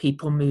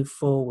people move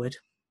forward.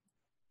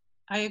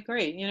 I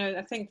agree.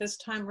 I think this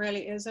time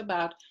really is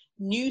about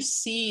new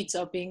seeds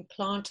are being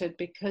planted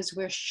because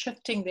we're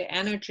shifting the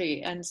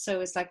energy. And so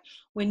it's like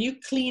when you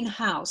clean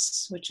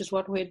house, which is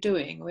what we're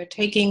doing, we're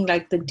taking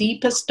like the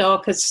deepest,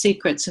 darkest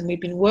secrets, and we've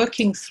been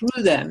working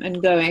through them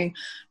and going,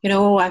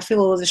 I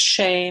feel all this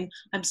shame.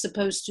 I'm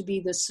supposed to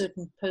be this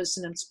certain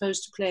person. I'm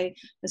supposed to play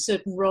a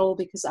certain role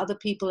because other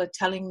people are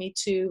telling me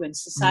to, and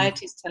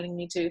society is telling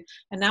me to.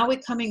 And now we're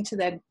coming to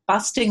that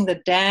busting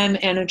the dam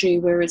energy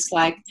where it's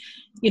like,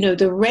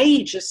 the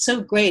rage is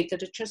so great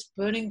that it's just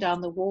burning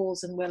down the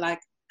walls, and we're like,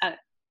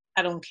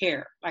 I don't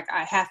care. Like,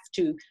 I have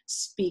to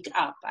speak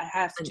up. I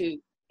have to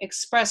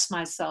express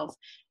myself.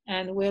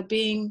 And we're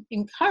being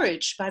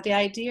encouraged by the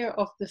idea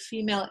of the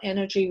female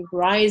energy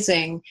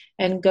rising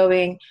and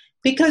going,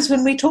 because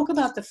when we talk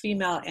about the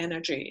female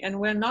energy, and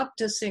we're not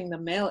dissing the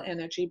male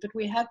energy, but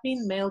we have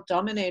been male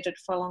dominated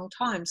for a long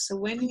time. So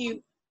when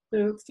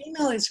the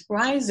female is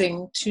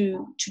rising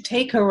to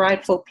take her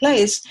rightful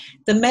place,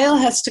 the male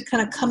has to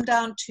kind of come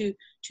down to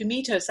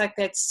meet her. It's like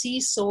that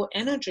seesaw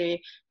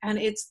energy, and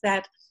it's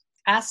that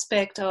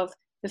aspect of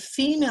the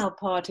female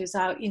part is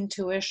our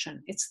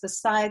intuition. It's the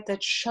side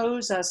that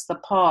shows us the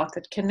path,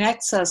 that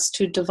connects us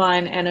to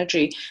divine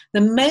energy. The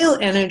male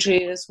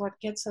energy is what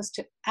gets us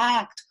to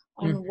act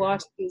on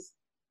what is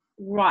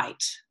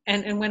right.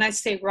 And when I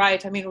say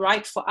right, I mean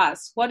right for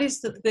us. What is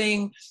the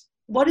thing?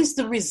 What is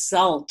the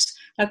result?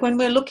 Like when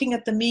we're looking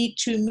at the Me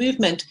Too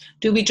movement,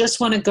 do we just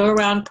want to go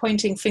around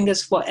pointing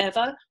fingers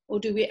forever? Or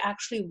do we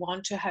actually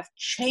want to have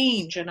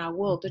change in our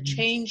world? The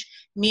change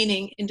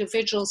meaning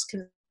individuals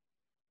can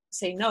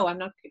say, no,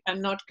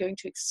 I'm not going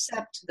to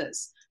accept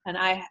this. And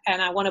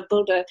I want to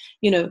build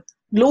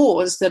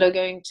laws that are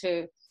going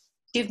to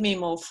give me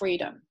more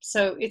freedom.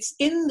 So it's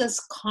in this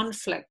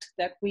conflict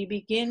that we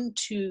begin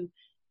to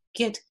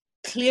get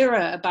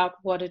clearer about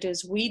what it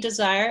is we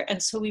desire,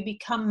 and so we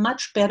become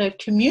much better at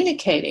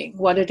communicating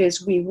what it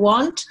is we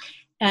want,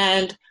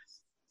 and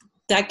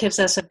that gives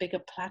us a bigger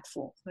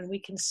platform when we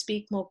can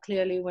speak more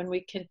clearly, when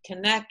we can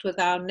connect with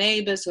our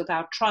neighbors, with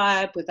our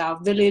tribe, with our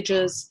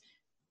villages.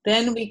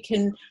 Then we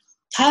can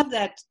have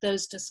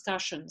those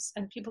discussions,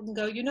 and people can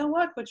go,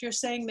 what you're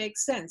saying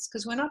makes sense,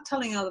 because we're not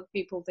telling other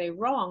people they're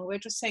wrong. We're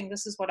just saying,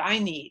 this is what I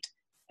need,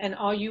 and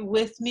are you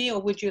with me,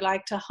 or would you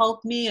like to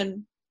help me?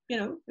 And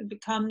it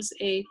becomes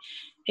a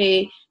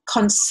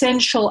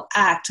consensual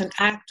act, an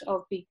act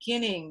of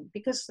beginning,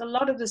 because a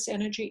lot of this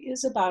energy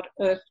is about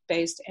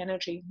earth-based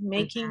energy,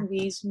 making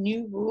these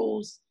new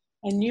rules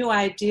and new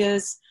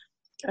ideas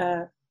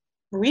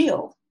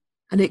real.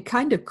 And it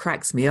kind of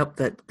cracks me up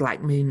that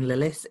Black Moon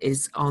Lilith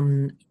is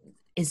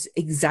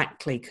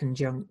exactly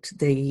conjunct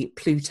the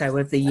Pluto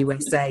of the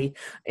USA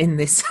in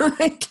this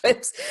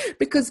eclipse,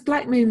 because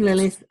Black Moon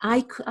Lilith,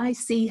 I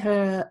see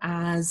her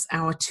as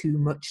our too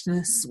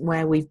muchness,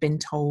 where we've been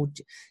told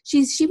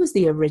she was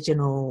the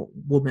original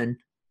woman,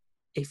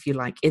 if you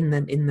like, in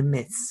the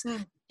myths.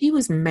 She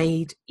was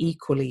made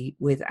equally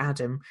with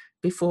Adam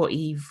before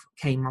Eve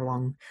came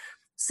along.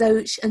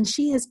 So, and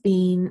she has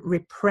been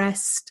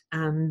repressed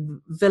and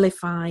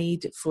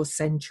vilified for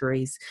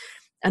centuries.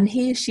 And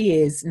here she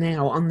is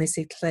now on this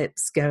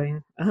eclipse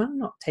going, I'm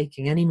not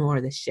taking any more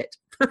of this shit.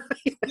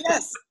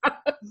 Yes,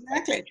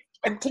 exactly.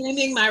 I'm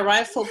claiming my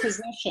rightful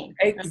position.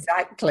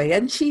 Exactly.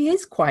 And she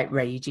is quite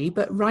ragey,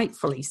 but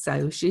rightfully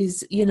so.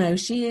 She's,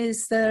 she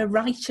is the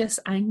righteous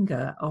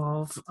anger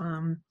of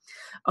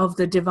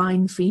the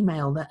divine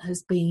female that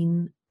has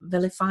been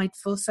vilified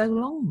for so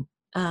long.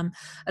 And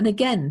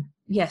again,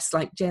 yes,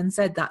 like Jen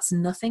said, that's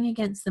nothing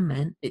against the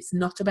men. It's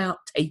not about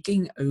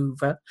taking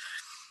over.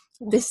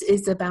 This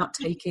is about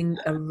taking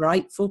a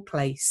rightful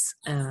place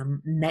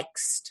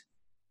next,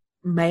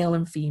 male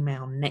and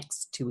female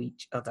next to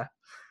each other,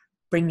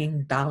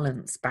 bringing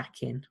balance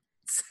back in.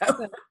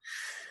 So,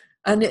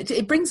 and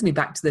it brings me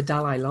back to the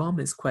Dalai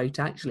Lama's quote,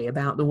 actually,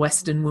 about the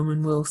Western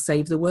woman will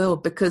save the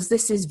world, because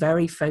this is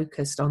very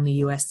focused on the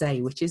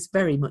USA, which is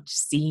very much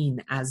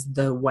seen as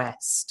the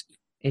West,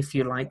 if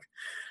you like.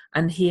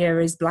 And here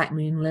is Black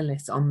Moon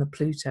Lilith on the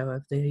Pluto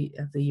of the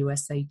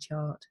USA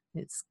chart.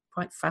 It's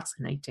quite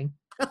fascinating.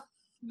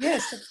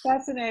 Yes, it's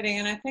fascinating.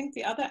 And I think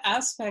the other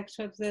aspect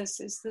of this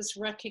is this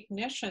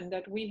recognition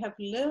that we have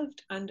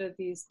lived under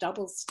these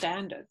double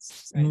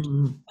standards, right?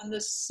 On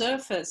the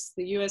surface,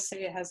 the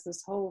USA has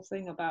this whole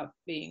thing about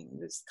being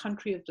this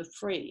country of the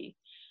free.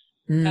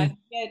 And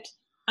yet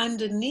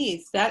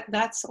underneath,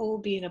 that's all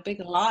been a big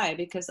lie,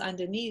 because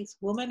underneath,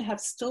 women have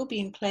still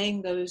been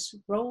playing those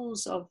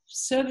roles of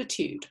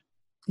servitude.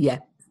 Yeah.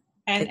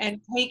 And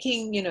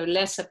taking,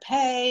 lesser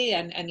pay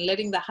and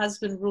letting the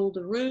husband rule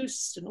the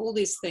roost and all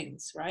these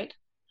things, right?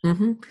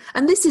 Mm-hmm.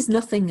 And this is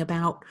nothing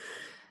about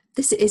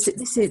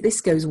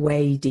this goes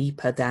way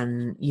deeper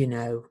than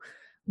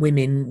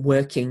women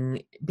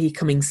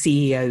becoming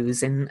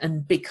CEOs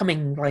and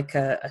becoming like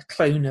a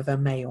clone of a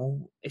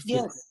male.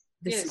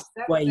 This is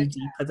way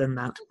deeper than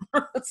that.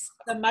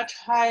 A much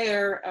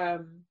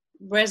higher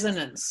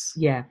resonance.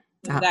 Yeah,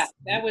 that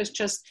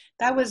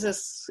was a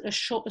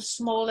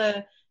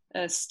smaller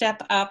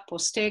step up or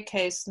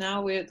staircase.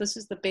 Now this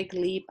is the big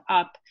leap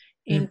up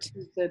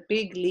into the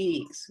big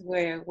leagues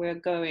where we're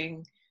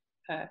going.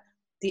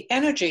 The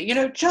energy,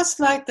 just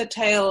like the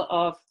tale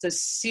of the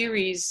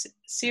Ceres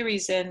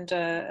and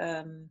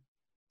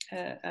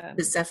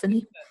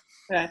Persephone.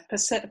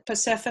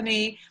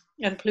 Persephone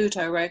and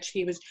Pluto, right?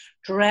 She was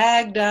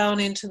dragged down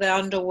into the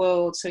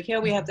underworld. So here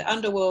we have the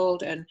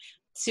underworld, and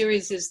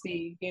Ceres is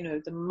the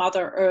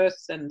Mother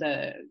Earth and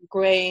the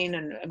grain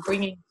and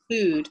bringing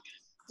food.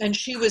 And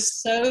she was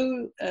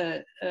so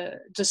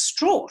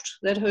distraught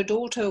that her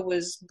daughter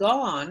was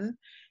gone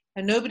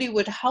and nobody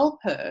would help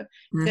her,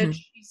 that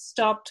she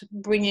stopped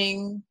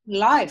bringing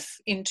life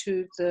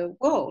into the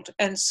world.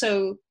 And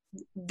so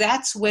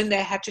that's when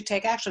they had to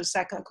take action. It's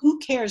like who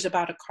cares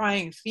about a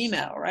crying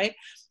female, right?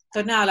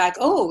 But now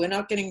we're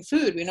not getting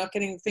food. We're not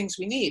getting things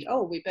we need.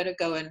 Oh, we better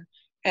go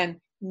and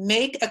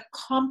make a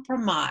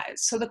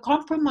compromise. So the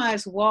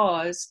compromise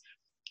was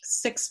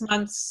 6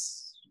 months.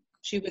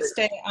 She would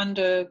stay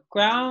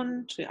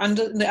underground,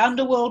 under the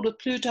underworld with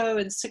Pluto.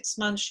 In 6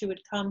 months, she would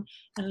come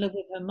and live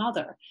with her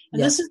mother. And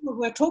this is what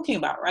we're talking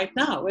about right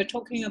now. We're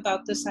talking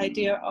about this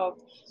idea of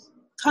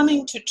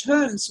coming to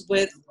terms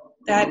with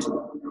that,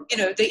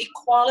 the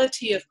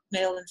equality of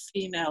male and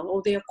female,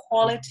 or the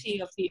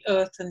equality of the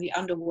earth and the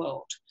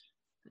underworld.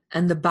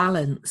 And the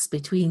balance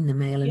between the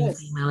male and the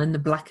female, and the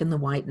black and the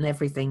white and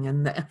everything.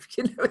 And,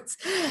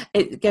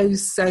 it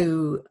goes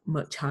so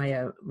much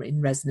higher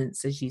in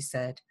resonance, as you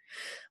said.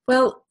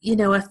 Well,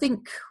 I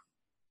think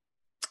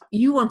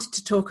you wanted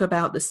to talk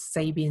about the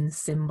Sabian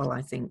symbol,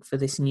 I think, for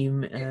this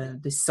new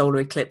this solar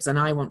eclipse, and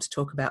I want to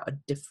talk about a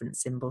different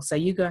symbol. So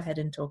you go ahead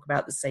and talk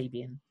about the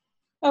Sabian.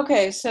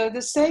 Okay, so the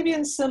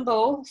Sabian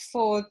symbol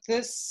for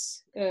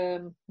this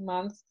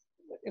month,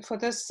 for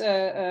this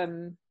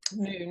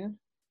moon,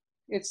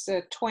 it's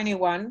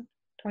 21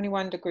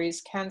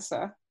 degrees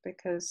Cancer,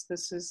 because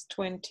this is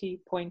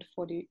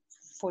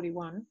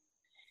 20.41,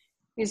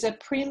 is a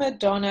prima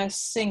donna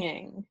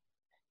singing.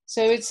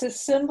 So it's a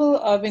symbol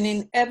of an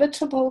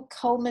inevitable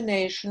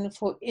culmination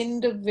for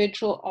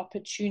individual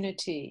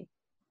opportunity,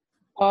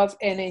 of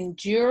an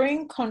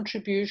enduring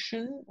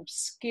contribution of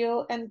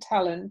skill and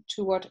talent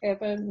to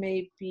whatever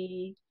may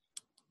be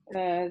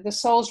the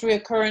soul's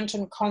recurrent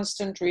and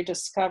constant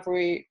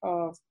rediscovery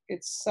of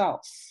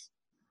itself.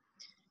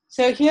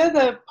 So here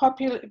the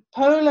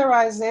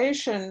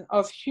polarization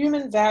of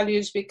human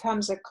values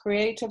becomes a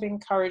creative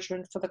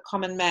encouragement for the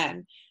common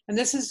man. And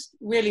this is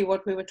really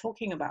what we were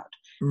talking about.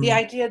 The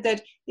idea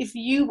that if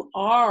you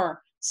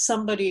are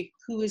somebody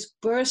who is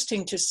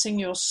bursting to sing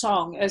your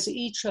song, as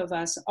each of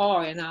us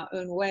are in our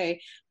own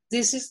way,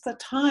 this is the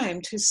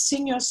time to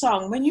sing your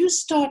song. When you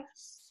start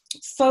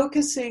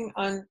focusing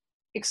on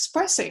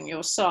expressing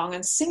your song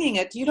and singing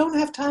it, you don't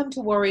have time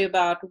to worry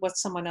about what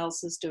someone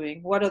else is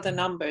doing. What are the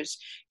numbers?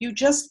 You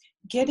just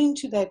get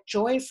into that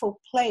joyful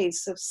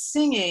place of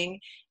singing,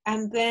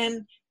 and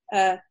then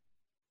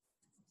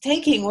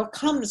taking what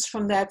comes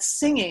from that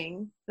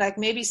singing. Like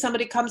maybe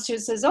somebody comes to you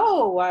and says,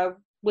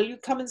 will you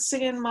come and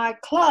sing in my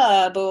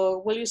club,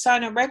 or will you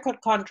sign a record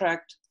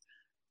contract?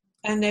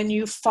 And then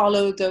you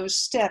follow those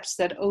steps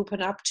that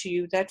open up to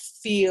you, that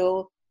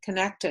feel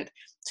connected.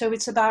 So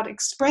it's about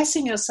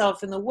expressing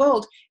yourself in the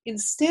world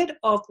instead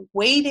of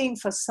waiting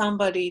for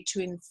somebody to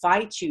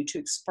invite you to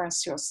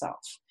express yourself.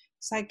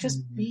 It's like,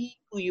 just be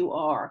who you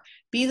are,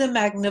 be the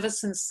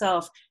magnificent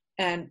self,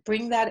 and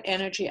bring that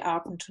energy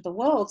out into the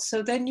world.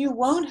 So then you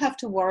won't have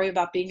to worry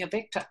about being a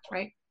victim,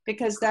 right?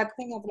 Because that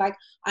thing of like,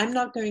 I'm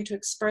not going to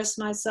express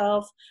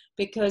myself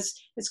because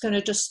it's going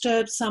to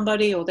disturb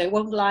somebody, or they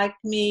won't like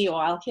me,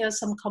 or I'll hear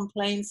some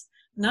complaints.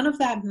 None of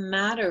that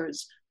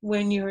matters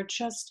when you're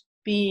just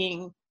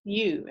being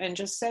you, and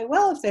just say,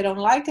 well, if they don't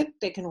like it,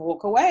 they can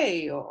walk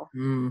away,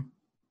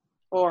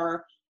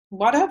 or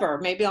whatever.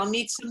 Maybe I'll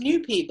meet some new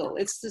people.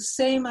 It's the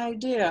same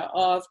idea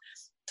of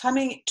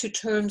coming to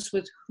terms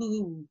with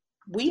who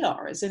we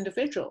are as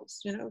individuals,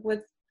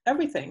 with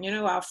everything,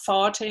 our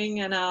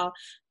farting and our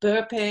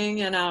burping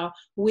and our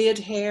weird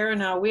hair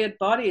and our weird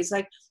bodies.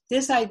 Like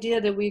this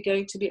idea that we're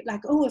going to be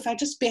like, oh, if I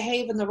just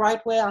behave in the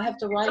right way, I'll have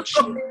the right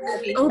shape.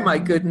 Oh my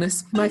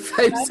goodness, my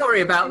phone.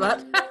 Sorry about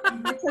that.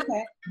 It's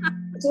okay.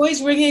 It's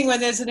always ringing when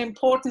there's an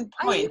important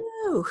point.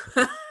 I know.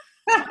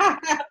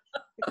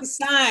 It's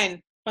a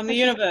sign from the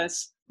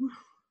universe.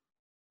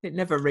 It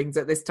never rings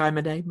at this time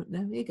of day, but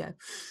there you go.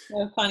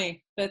 So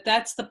funny. But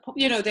that's the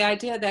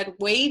idea that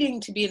waiting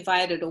to be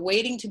invited, or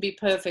waiting to be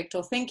perfect,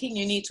 or thinking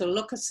you need to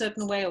look a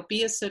certain way or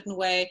be a certain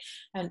way,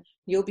 and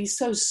you'll be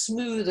so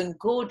smooth and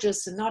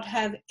gorgeous and not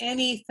have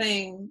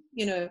anything,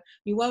 you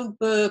won't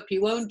burp,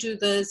 you won't do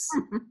this.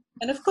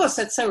 And of course,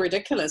 that's so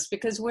ridiculous,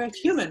 because we're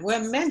human.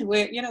 We're meant,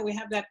 we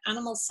have that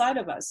animal side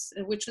of us,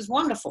 which is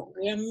wonderful.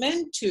 We are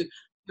meant to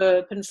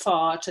burp and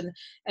fart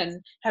and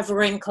have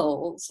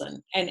wrinkles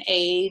and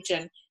age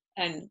and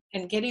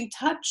get in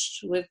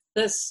touch with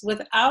this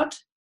without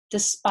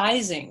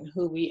despising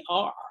who we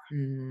are.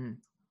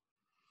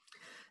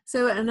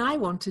 So, and I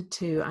wanted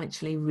to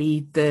actually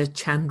read the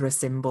Chandra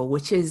symbol,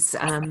 which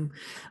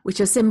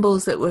are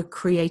symbols that were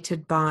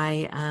created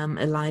by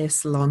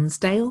Elias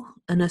Lonsdale,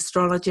 an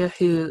astrologer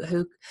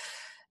who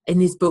in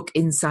his book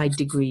Inside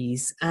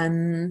Degrees,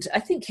 and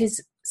I think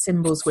his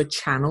symbols were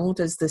channeled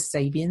as the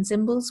Sabian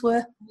symbols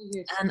were.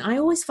 Yes. And I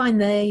always find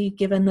they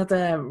give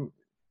another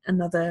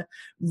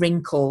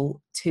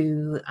wrinkle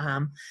to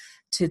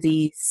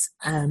these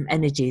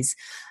energies,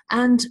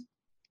 and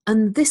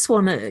this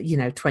one,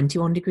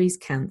 21 degrees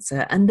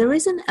Cancer, and there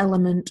is an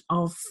element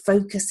of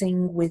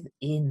focusing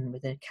within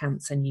with a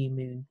Cancer new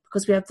moon,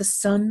 because we have the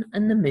sun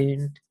and the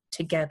moon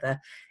together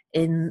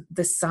in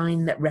the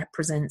sign that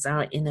represents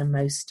our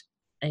innermost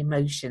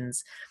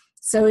emotions.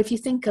 So if you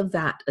think of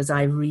that as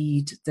I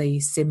read the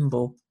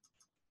symbol,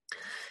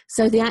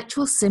 so the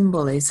actual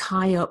symbol is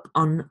high up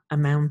on a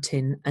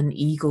mountain, an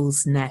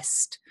eagle's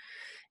nest.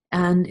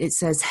 And it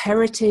says,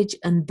 heritage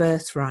and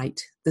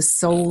birthright, the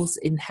soul's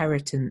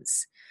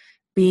inheritance,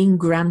 being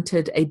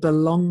granted a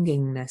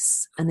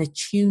belongingness, an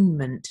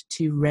attunement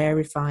to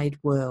rarefied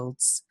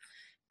worlds,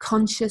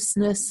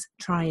 consciousness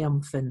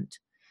triumphant,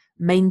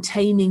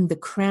 maintaining the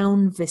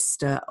crown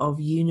vista of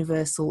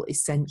universal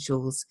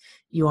essentials.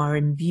 You are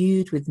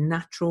imbued with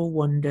natural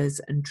wonders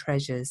and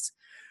treasures,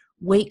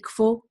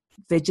 wakeful,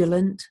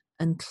 vigilant,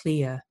 and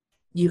clear.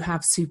 You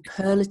have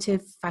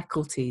superlative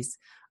faculties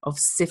of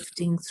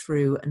sifting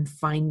through and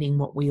finding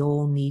what we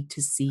all need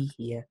to see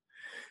here.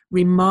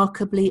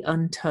 Remarkably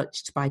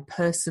untouched by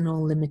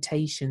personal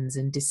limitations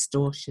and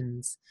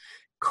distortions,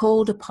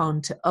 called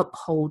upon to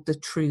uphold the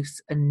truth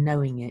and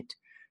knowing it,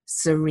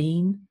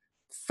 serene,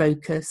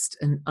 focused,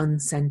 and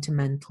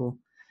unsentimental,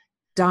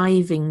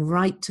 diving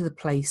right to the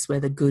place where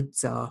the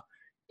goods are,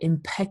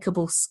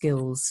 impeccable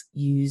skills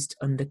used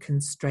under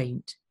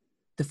constraint.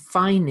 The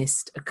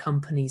finest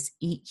accompanies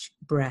each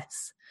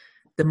breath,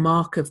 the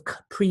mark of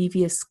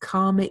previous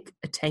karmic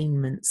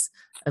attainments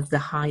of the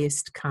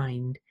highest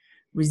kind,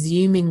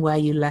 resuming where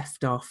you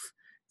left off,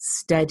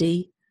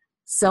 steady,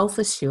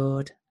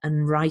 self-assured,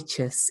 and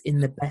righteous in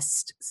the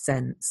best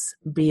sense,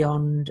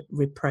 beyond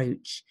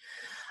reproach.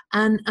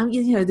 And,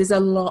 there's a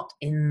lot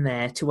in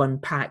there to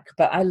unpack,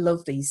 but I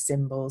love these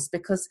symbols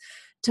because,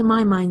 to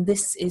my mind,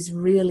 this is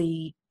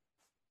really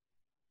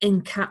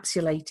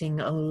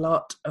encapsulating a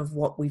lot of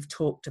what we've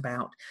talked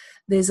about.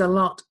 There's a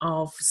lot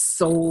of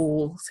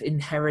soul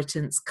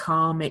inheritance,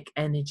 karmic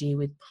energy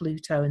with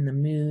Pluto and the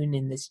moon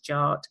in this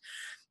chart.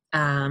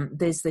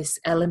 There's this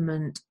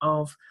element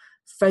of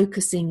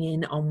focusing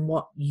in on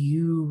what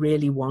you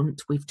really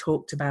want. We've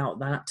talked about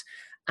that,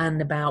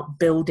 and about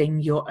building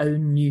your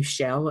own new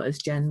shell, as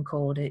Jen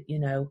called it,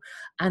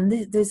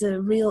 and there's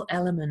a real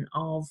element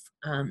of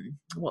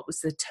what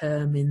was the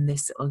term in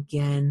this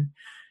again?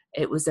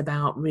 It was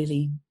about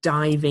really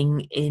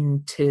diving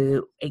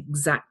into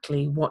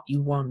exactly what you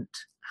want,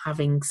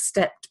 having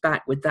stepped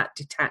back with that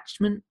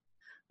detachment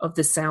of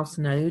the South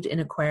Node in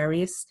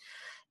Aquarius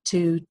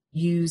to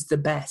use the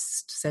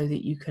best so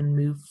that you can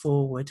move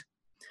forward.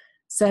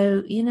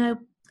 So,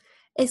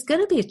 it's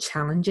going to be a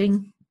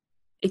challenging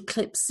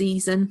eclipse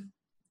season.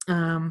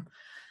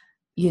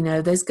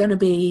 There's going to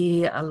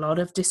be a lot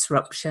of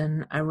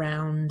disruption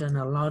around and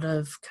a lot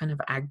of kind of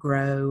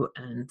aggro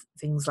and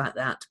things like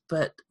that.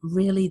 But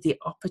really the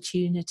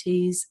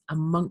opportunities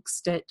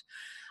amongst it,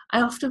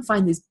 I often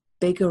find these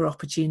bigger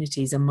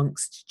opportunities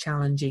amongst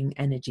challenging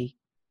energy,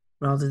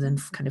 rather than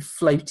kind of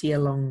floaty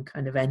along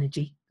kind of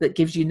energy that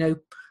gives you no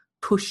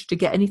push to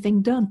get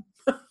anything done.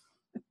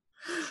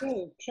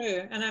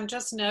 True. And I'm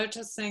just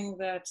noticing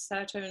that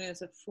Saturn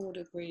is at 4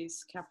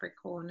 degrees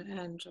Capricorn,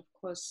 and of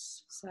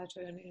course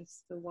Saturn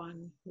is the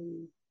one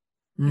who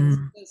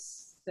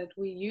insists that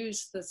we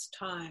use this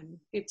time.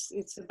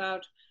 It's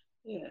about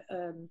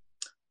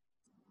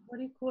what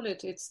do you call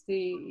it? It's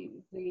the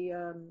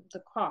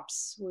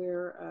crops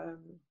where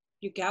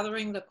you're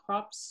gathering the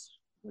crops.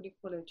 What do you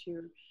call it?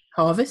 You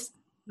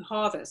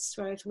harvest,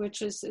 right?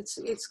 Which is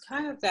it's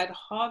kind of that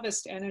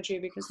harvest energy,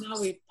 because now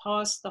we've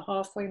passed the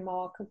halfway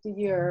mark of the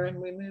year and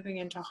we're moving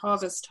into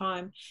harvest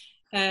time,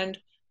 and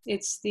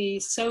it's the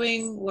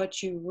sowing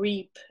what you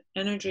reap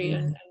energy,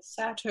 and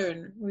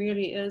Saturn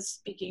really is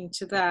speaking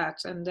to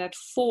that. And that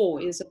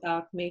 4 is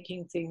about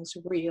making things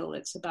real.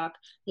 It's about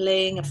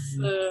laying a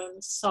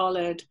firm,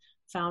 solid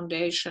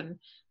foundation.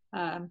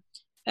 And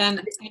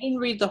I didn't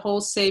read the whole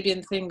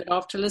Sabian thing, but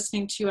after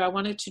listening to you, I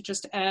wanted to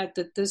just add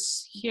that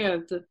this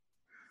here, the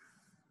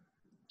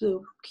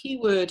key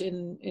word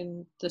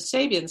in the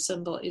Sabian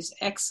symbol is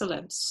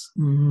excellence.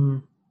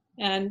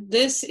 And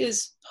this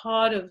is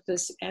part of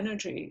this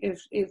energy.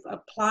 If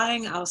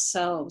applying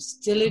ourselves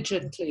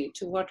diligently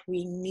to what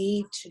we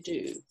need to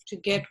do to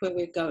get where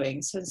we're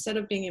going. So instead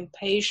of being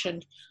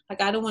impatient,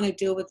 like, I don't want to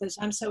deal with this,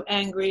 I'm so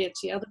angry,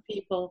 it's the other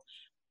people,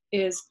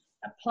 is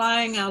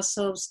applying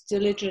ourselves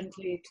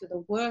diligently to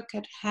the work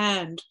at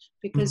hand,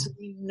 because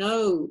we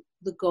know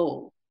the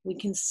goal. We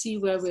can see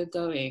where we're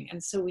going.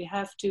 And so we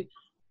have to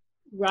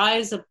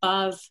rise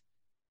above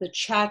the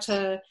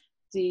chatter,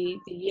 the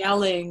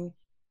yelling,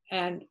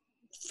 and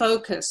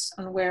focus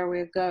on where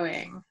we're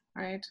going,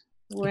 right?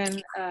 When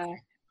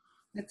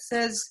it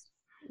says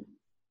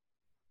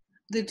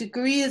the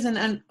degree is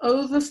an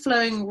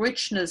overflowing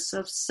richness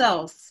of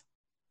self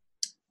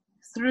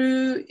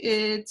through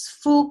its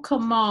full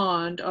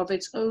command of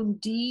its own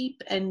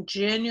deep and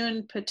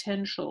genuine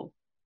potential.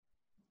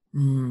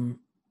 And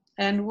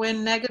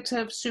when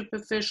negative,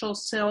 superficial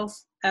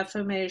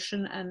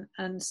self-affirmation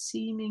and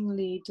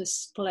seemingly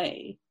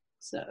display.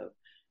 So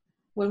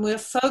when we're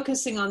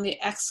focusing on the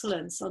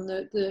excellence, on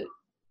the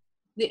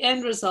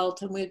end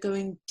result, and we're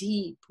going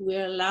deep,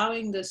 we're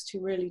allowing this to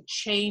really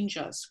change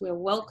us, we're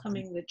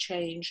welcoming the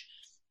change,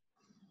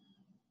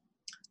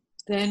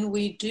 then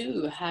we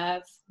do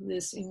have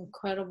this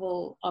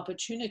incredible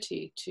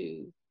opportunity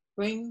to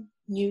bring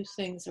new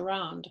things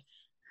around.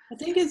 I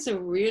think it's a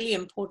really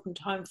important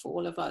time for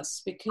all of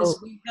us, because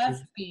we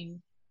have been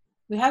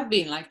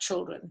like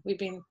children. We've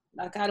been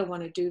like, I don't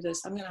want to do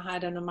this. I'm going to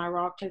hide under my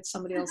rock. Let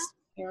somebody else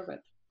take care of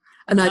it.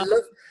 And I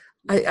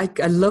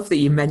love that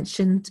you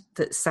mentioned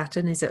that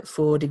Saturn is at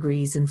 4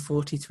 degrees and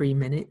 43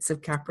 minutes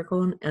of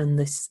Capricorn and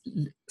this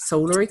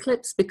solar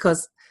eclipse,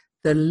 because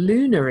the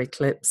lunar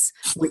eclipse,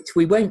 which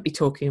we won't be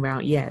talking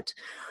about yet,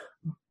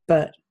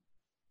 but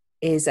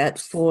is at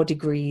 4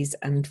 degrees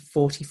and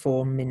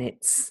 44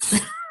 minutes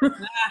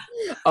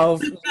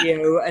of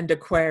Leo and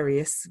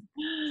Aquarius.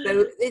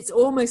 So it's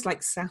almost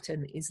like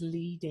Saturn is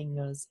leading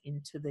us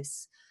into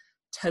this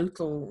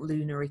total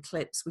lunar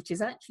eclipse, which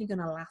is actually going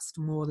to last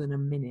more than a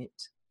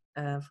minute,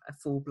 of a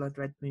full blood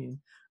red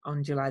moon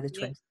on July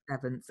the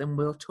 27th. And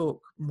we'll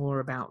talk more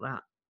about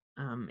that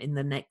in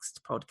the next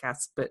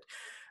podcast. But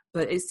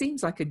it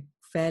seems like a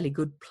fairly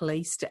good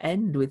place to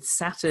end, with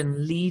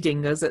Saturn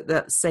leading us at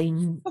that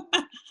same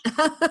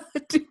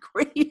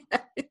degree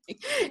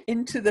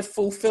into the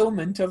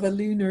fulfillment of a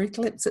lunar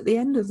eclipse at the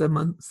end of the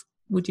month.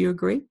 Would you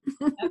agree?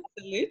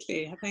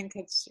 Absolutely. I think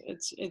it's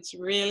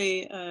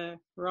really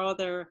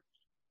rather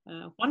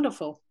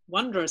wonderful,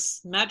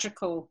 wondrous,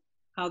 magical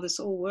how this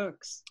all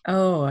works.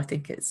 Oh, I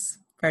think it's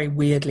very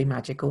weirdly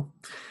magical.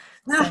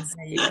 So,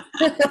 there you go.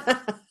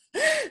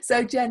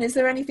 So, Jen, is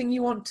there anything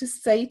you want to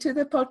say to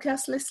the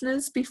podcast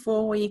listeners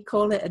before we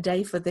call it a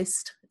day for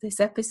this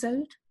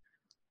episode?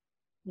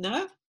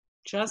 No,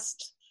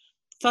 just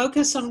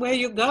focus on where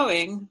you're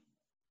going.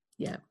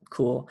 Yeah,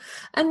 cool.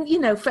 And,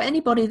 for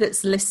anybody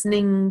that's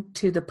listening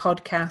to the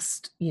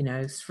podcast,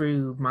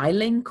 through my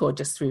link or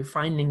just through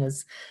finding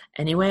us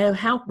anywhere,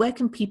 where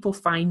can people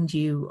find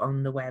you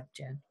on the web,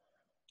 Jen?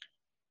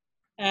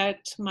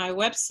 At my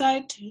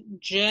website,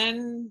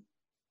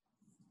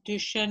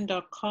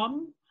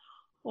 jenduchenne.com,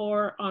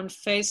 or on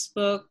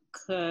Facebook,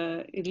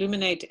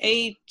 Illuminate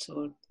 8,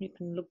 or you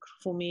can look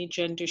for me,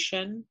 Jen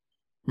Duchenne.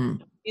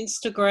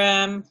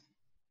 Instagram.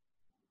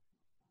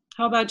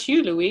 How about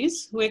you,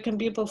 Louise? Where can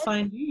people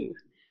find you?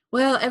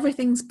 Well,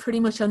 everything's pretty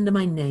much under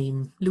my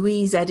name.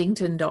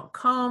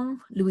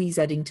 LouiseEddington.com, Louise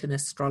Eddington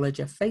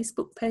Astrologer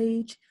Facebook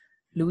page,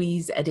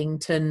 Louise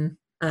Eddington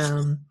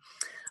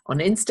on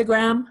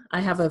Instagram. I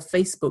have a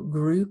Facebook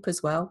group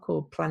as well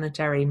called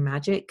Planetary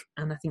Magic,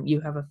 and I think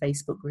you have a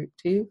Facebook group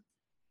too.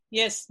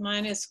 Yes,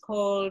 mine is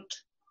called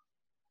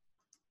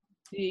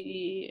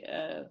the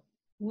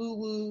Woo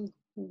Woo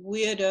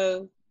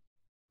Weirdo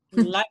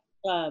Light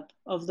Club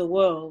of the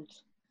World.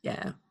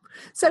 Yeah.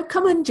 So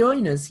come and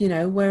join us,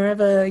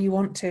 wherever you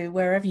want to,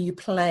 wherever you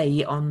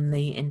play on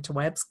the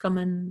interwebs, come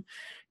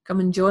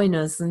and join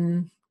us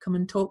and come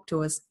and talk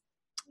to us.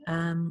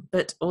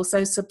 But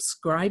also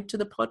subscribe to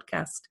the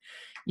podcast.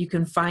 You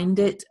can find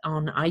it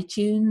on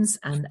iTunes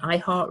and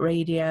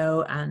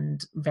iHeartRadio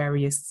and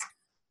various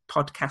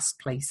podcast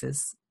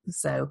places.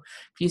 So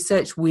if you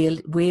search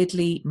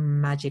Weirdly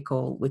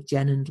Magical with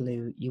Jen and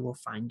Lou, you will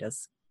find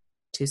us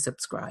to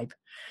subscribe.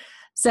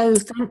 So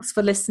thanks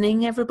for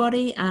listening,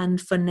 everybody.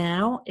 And for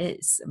now,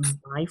 it's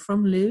bye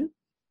from Lou.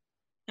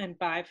 And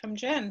bye from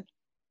Jen.